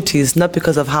opportunities, not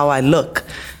because of how I look,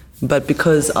 but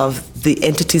because of the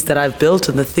entities that I've built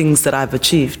and the things that I've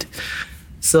achieved.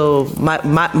 So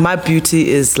my beauty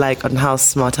is like on how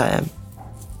smart I am.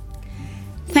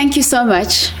 Thank you so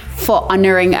much for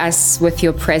honoring us with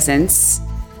your presence.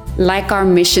 Like our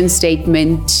mission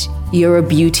statement, you're a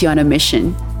beauty on a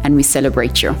mission, and we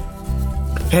celebrate you.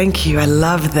 Thank you. I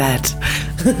love that.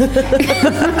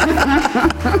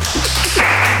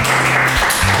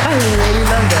 I really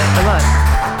love that a lot.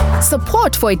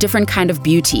 Support for a different kind of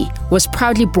beauty was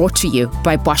proudly brought to you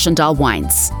by Bosch & Dahl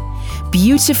Wines.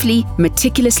 Beautifully,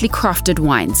 meticulously crafted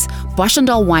wines, Bosch &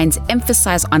 Dahl Wines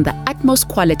emphasize on the utmost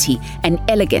quality and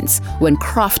elegance when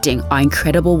crafting our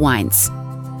incredible wines.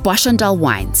 Bosch & Dahl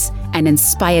Wines, an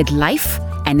inspired life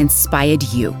and inspired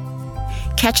you.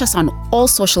 Catch us on all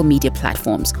social media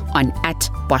platforms on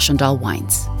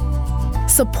 @BoschandDahlWines.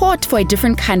 Support for a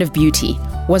different kind of beauty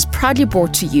was proudly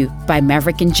brought to you by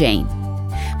Maverick and Jane.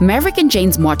 Maverick and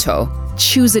Jane's motto,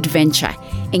 Choose Adventure,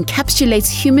 encapsulates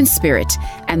human spirit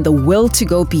and the will to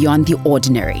go beyond the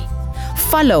ordinary.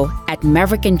 Follow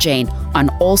 @Maverick and Jane on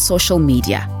all social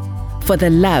media for the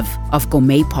love of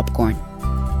gourmet popcorn.